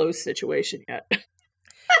work the clothes situation yet.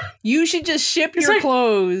 You should just ship your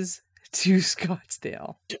clothes to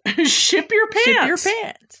Scottsdale. Ship your pants.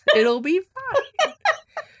 It'll be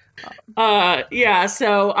fine.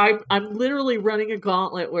 So I'm literally running a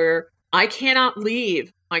gauntlet where I cannot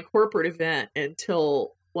leave my corporate event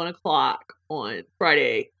until 1:00 on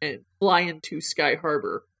Friday and fly into Sky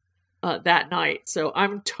Harbor that night. So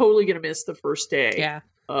I'm totally going to miss the first day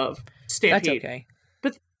of Stampede. That's okay.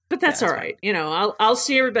 But that's all right. Fine. I'll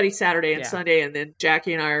see everybody Saturday and Sunday, and then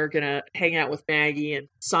Jackie and I are going to hang out with Maggie and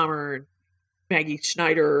Summer and Maggie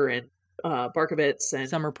Schneider and Barkovitz and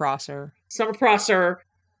Summer Prosser. Summer Prosser,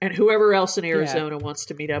 and whoever else in Arizona wants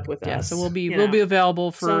to meet up with us. So we'll be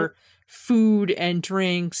available for food and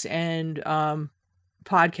drinks and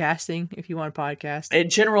podcasting if you want to podcast. And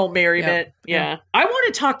general merriment. Yeah. I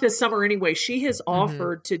want to talk this summer anyway. She has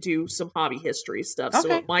offered to do some hobby history stuff. Okay. So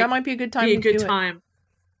that might be a good time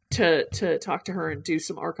to talk to her and do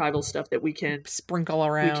some archival stuff that we can sprinkle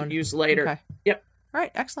around. We can use later. Okay. Yep. All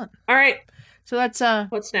right, excellent. All right. So that's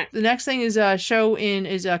what's next? The next thing is a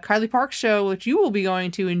Kylie Park's show, which you will be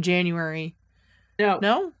going to in January.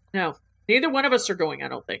 No. Neither one of us are going, I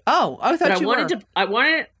don't think. Oh, I thought you were.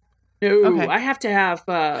 I have to have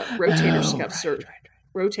rotator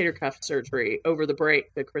cuff surgery over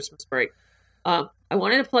the Christmas break. I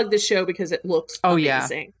wanted to plug this show because it looks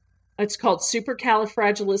amazing. Yeah. It's called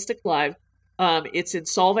Supercalifragilistic Live. It's in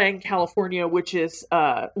Solvang, California, which is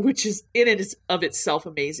in and of itself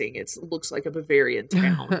amazing. It looks like a Bavarian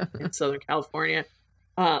town in Southern California.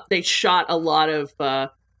 They shot a lot of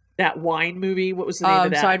that wine movie. What was the name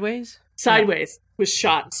of that? Sideways. Sideways was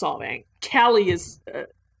shot in Solvang. Kylie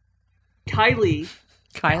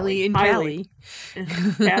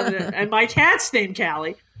and my cat's named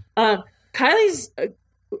Callie. Kylie's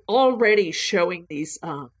already showing these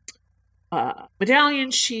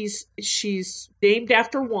medallions. She's named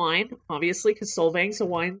after wine, obviously, because Solvang's a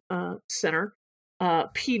wine center.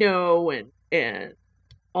 Pinot and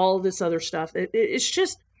all this other stuff. It's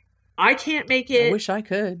just, I can't make it. I wish I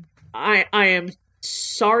could. I am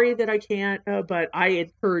sorry that I can't, but I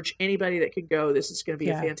encourage anybody that can go. This is going to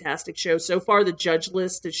be a fantastic show. So far, the judge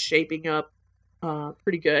list is shaping up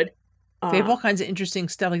pretty good. They have all kinds of interesting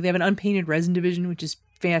stuff. Like they have an unpainted resin division, which is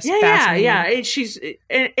fascinating. Yeah.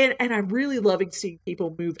 And and I'm really loving seeing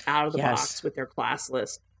people move out of the box with their class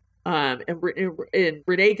list. And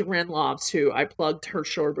Renee Grenlobs, who I plugged her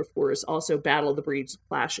show before, is also Battle of the Breeds,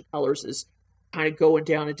 Clash of Colors is kind of going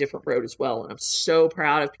down a different road as well. And I'm so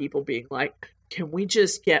proud of people being like, can we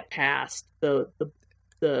just get past the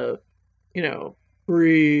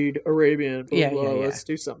breed Arabian, blah, blah, let's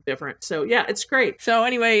do something different. So yeah, it's great. So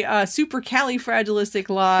anyway, Supercalifragilistic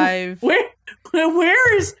Live. Where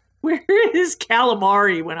is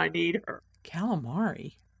Calamari when I need her?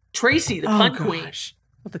 Calamari? Tracy, the pun queen. I'll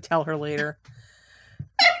have to tell her later.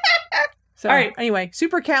 So all right. Anyway,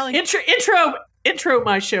 Intro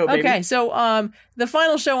my show, baby. Okay, so the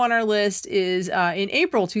final show on our list is in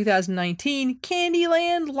April 2019,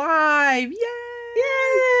 Candyland Live. Yay!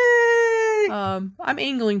 I'm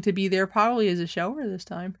angling to be there probably as a shower this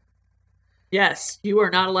time. Yes, you are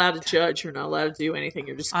not allowed to judge. You're not allowed to do anything.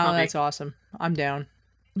 You're just coming. Oh, that's awesome. I'm down.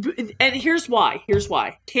 And here's why.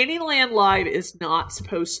 Candyland Live is not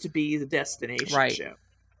supposed to be the destination show.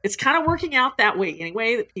 It's kind of working out that way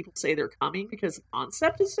anyway, that people say they're coming because the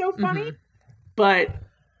concept is so funny. Mm-hmm. But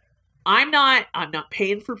I'm not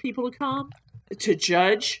paying for people to come to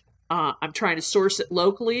judge. I'm trying to source it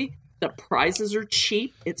locally. The prizes are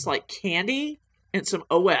cheap. It's like candy and some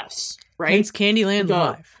OFs, right? It's Candyland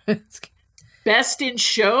Live. Best in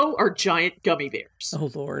show are giant gummy bears. Oh,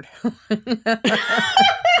 Lord.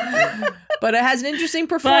 But it has an interesting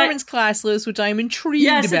performance class list, which I'm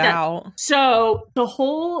intrigued about. So the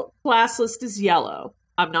whole class list is yellow.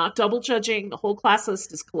 I'm not double judging. The whole class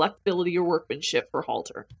list is collectability or workmanship for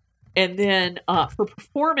Halter. And then for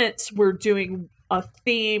performance, we're doing a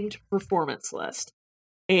themed performance list.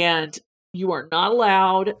 And you are not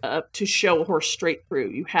allowed to show a horse straight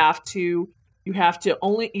through. You can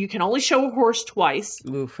only show a horse twice.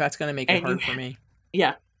 Oof, that's going to make it hard for me.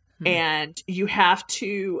 Yeah. And you have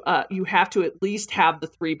to at least have the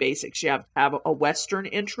three basics. You have to have a Western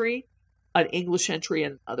entry, an English entry,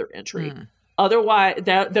 and another entry. Otherwise,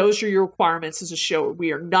 those are your requirements as a show.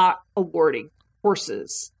 We are not awarding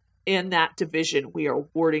horses in that division. We are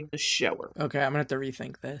awarding the shower. Okay, I'm going to have to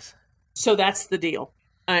rethink this. So that's the deal.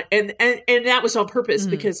 And that was on purpose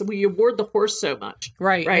because we award the horse so much.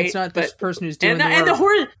 Right. It's not this person who's doing the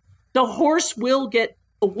work. And the horse will get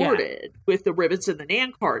awarded with the ribbons and the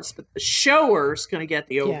Nan cards, but the shower's going to get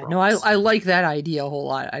the overalls. Yeah, no, I like that idea a whole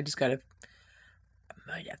lot. I just got to...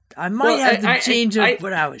 I might have to change up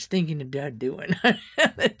what I was thinking about doing.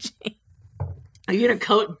 You're going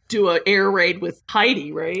to do an air raid with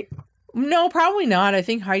Heidi, right? No, probably not. I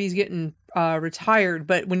think Heidi's getting retired,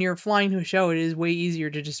 but when you're flying to a show, it is way easier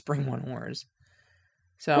to just bring one horse.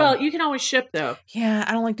 So, well, you can always ship, though. Yeah,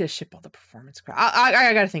 I don't like to ship all the performance crap.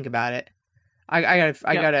 I got to think about it. I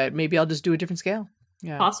gotta, maybe I'll just do a different scale.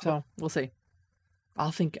 Yeah, possible. So we'll see.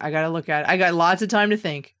 I got to look at it. I got lots of time to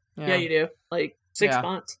think. Yeah, you do. Like 6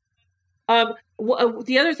 months.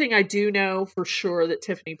 The other thing I do know for sure that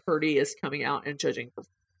Tiffany Purdy is coming out and judging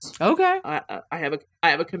performance. Okay. I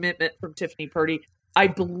have a commitment from Tiffany Purdy. I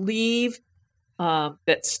believe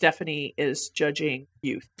that Stephanie is judging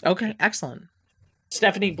youth. Okay, excellent.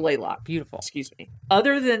 Stephanie Blaylock. Beautiful. Excuse me.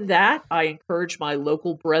 Other than that, I encourage my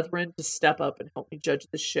local brethren to step up and help me judge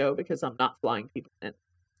the show because I'm not flying people in.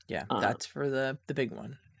 Yeah, that's for the big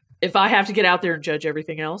one. If I have to get out there and judge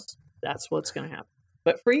everything else, that's what's going to happen.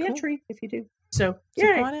 But free entry if you do. So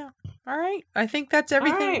come on out. All right. I think that's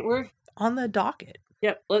everything we're on the docket.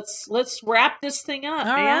 Yep. Let's wrap this thing up,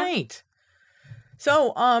 All right.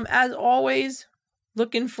 So, as always,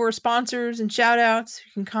 looking for sponsors and shout outs.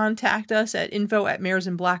 You can contact us at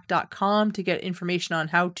info@maresandblack.com to get information on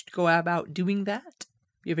how to go about doing that.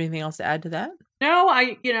 You have anything else to add to that? No,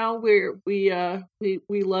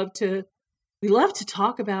 we love to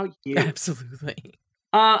talk about you. Absolutely.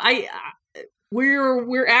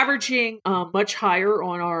 We're averaging much higher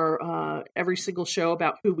on our every single show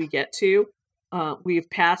about who we get to. We've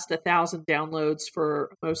passed 1,000 downloads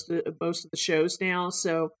for most of the shows now.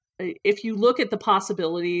 So if you look at the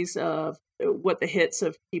possibilities of what the hits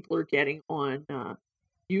of people are getting on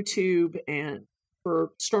YouTube and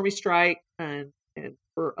for Stormy Strike and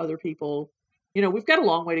for other people, we've got a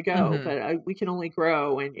long way to go, but we can only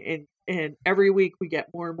grow. And every week we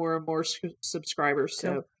get more and more and more subscribers.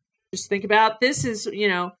 So just think about this is,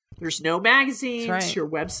 there's no magazines. Right. Your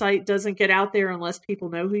website doesn't get out there unless people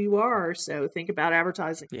know who you are. So think about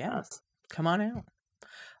advertising. Us. Come on out.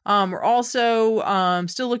 We're also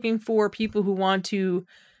still looking for people who want to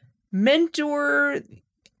mentor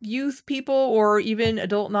youth people or even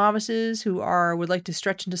adult novices who would like to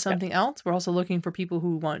stretch into something else. We're also looking for people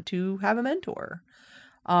who want to have a mentor.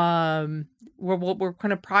 What we're going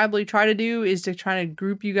to probably try to do is to try to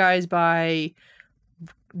group you guys by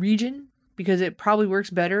region, because it probably works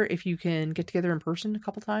better if you can get together in person a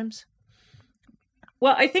couple times.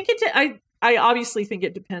 Well, I think I obviously think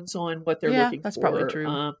it depends on what they're looking for. That's probably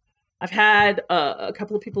true. I've had a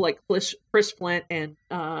couple of people like Chris Flint and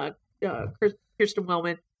Kirsten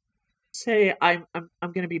Wellman say I'm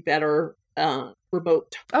going to be better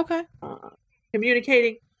remote. Okay.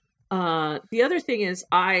 Communicating. The other thing is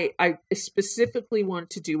I specifically want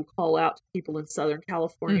to do a call out to people in Southern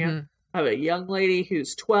California. I have a young lady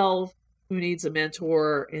who's 12 who needs a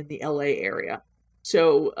mentor in the LA area.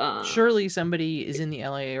 So surely somebody is in the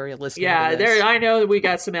LA area listening. Yeah, to this. I know that we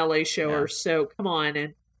got some LA showers. So come on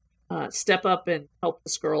and step up and help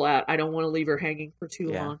this girl out. I don't want to leave her hanging for too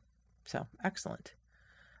long. So excellent.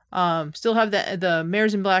 Still have the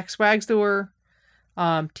Mares in Black swag store,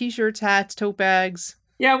 t-shirts, hats, tote bags.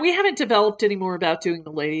 Yeah, we haven't developed any more about doing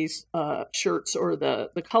the ladies' shirts or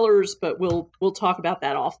the colors, but we'll talk about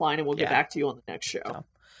that offline and we'll get back to you on the next show. So,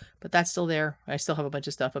 but that's still there. I still have a bunch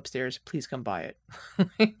of stuff upstairs. Please come buy it.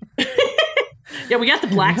 Yeah, we got the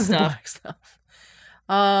black stuff.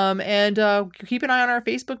 And keep an eye on our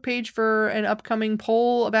Facebook page for an upcoming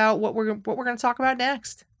poll about what we're going to talk about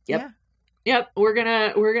next. Yep. Yep. We're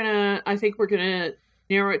gonna. I think we're gonna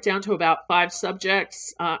narrow it down to about 5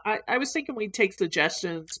 subjects. I was thinking we'd take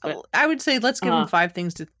suggestions, but I would say let's give them 5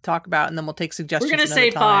 things to talk about, and then we'll take suggestions. We're gonna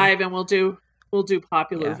say 5, and we'll do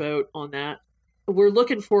popular vote on that. We're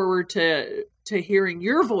looking forward to hearing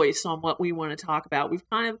your voice on what we want to talk about. We've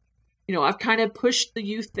kind of, I've kind of pushed the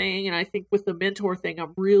youth thing, and I think with the mentor thing,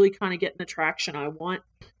 I'm really kind of getting the traction I want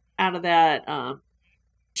out of that.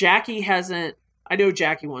 Jackie hasn't. I know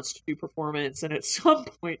Jackie wants to do performance, and at some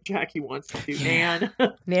point, Jackie wants to do Nan.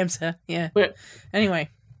 NAMSA, yeah. But anyway,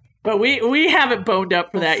 we haven't boned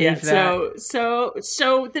up for that yet. That.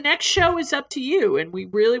 So the next show is up to you, and we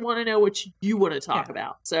really want to know what you want to talk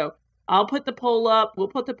about. So I'll put the poll up. We'll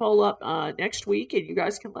put the poll up next week, and you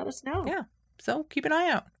guys can let us know. Yeah. So keep an eye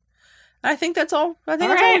out. I think that's all. That's all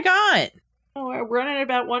we got. Oh, we're running at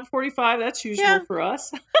about 1:45. That's usual for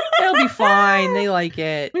us. It'll be fine. They like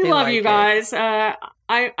it. We love you guys.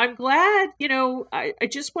 I'm glad. I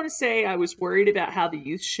just want to say I was worried about how the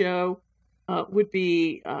youth show would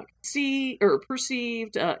be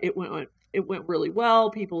perceived. It went really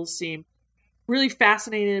well. People seemed really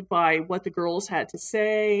fascinated by what the girls had to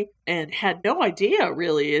say and had no idea,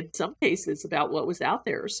 really, in some cases, about what was out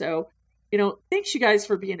there. So. Thanks you guys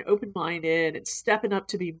for being open-minded and stepping up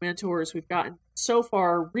to be mentors. We've gotten so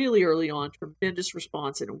far really early on tremendous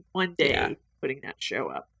response in one day putting that show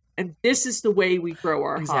up. And this is the way we grow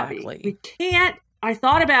our hobby. We can't, I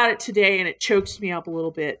thought about it today and it chokes me up a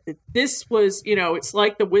little bit that this was, it's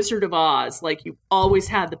like the Wizard of Oz. Like you always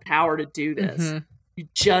had the power to do this. Mm-hmm. You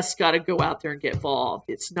just got to go out there and get involved.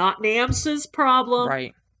 It's not NAMSA's problem.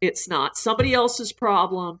 Right. It's not somebody else's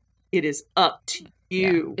problem. It is up to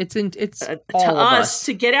you. It's to us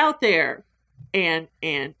to get out there and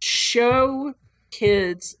show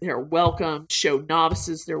kids they're welcome, show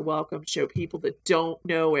novices they're welcome, show people that don't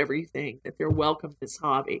know everything that they're welcome in this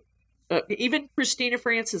hobby. Even Christina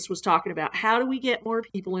Francis was talking about, how do we get more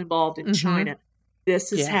people involved in China?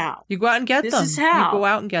 This is how. You go out and get them. This is how. You go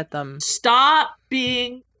out and get them. Stop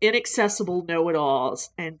being inaccessible know-it-alls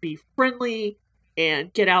and be friendly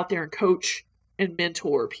and get out there and coach and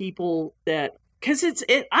mentor people that, because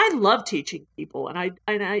I love teaching people, and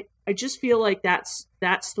I just feel like that's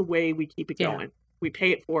the way we keep it going. We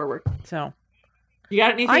pay it forward. So you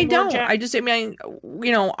got anything? I don't. Jack?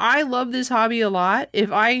 I love this hobby a lot.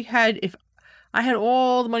 If I had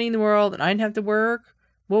all the money in the world and I didn't have to work,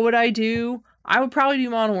 what would I do? I would probably do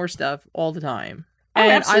Mono Horse stuff all the time.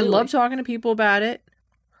 And absolutely. I love talking to people about it.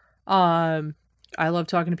 I love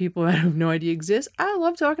talking to people that have no idea exists. I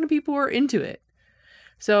love talking to people who are into it.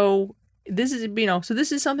 So this is,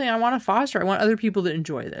 this is something I want to foster. I want other people to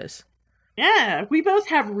enjoy this. Yeah, we both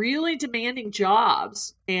have really demanding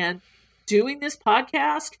jobs, and doing this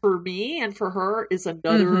podcast for me and for her is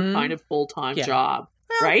another kind of full-time job,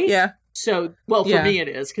 right? Yeah. So, for me it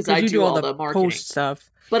is, because I do all the marketing post stuff.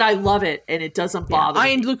 But I love it, and it doesn't bother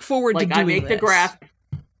me. I look forward to doing I make this. the graphic.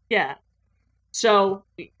 Yeah. So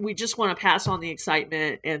we just want to pass on the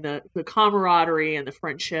excitement and the camaraderie and the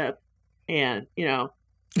friendship, and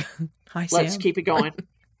Hi, let's Sam. keep it going.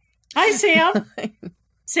 Hi, Sam.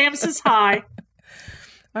 Sam says hi.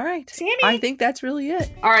 All right. Sammy. I think that's really it.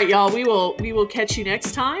 All right, y'all. We will catch you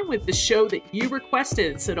next time with the show that you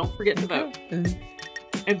requested. So don't forget to vote.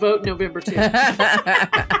 And vote November 2. All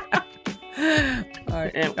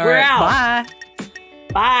right. And we're out. Bye.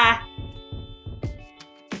 Bye.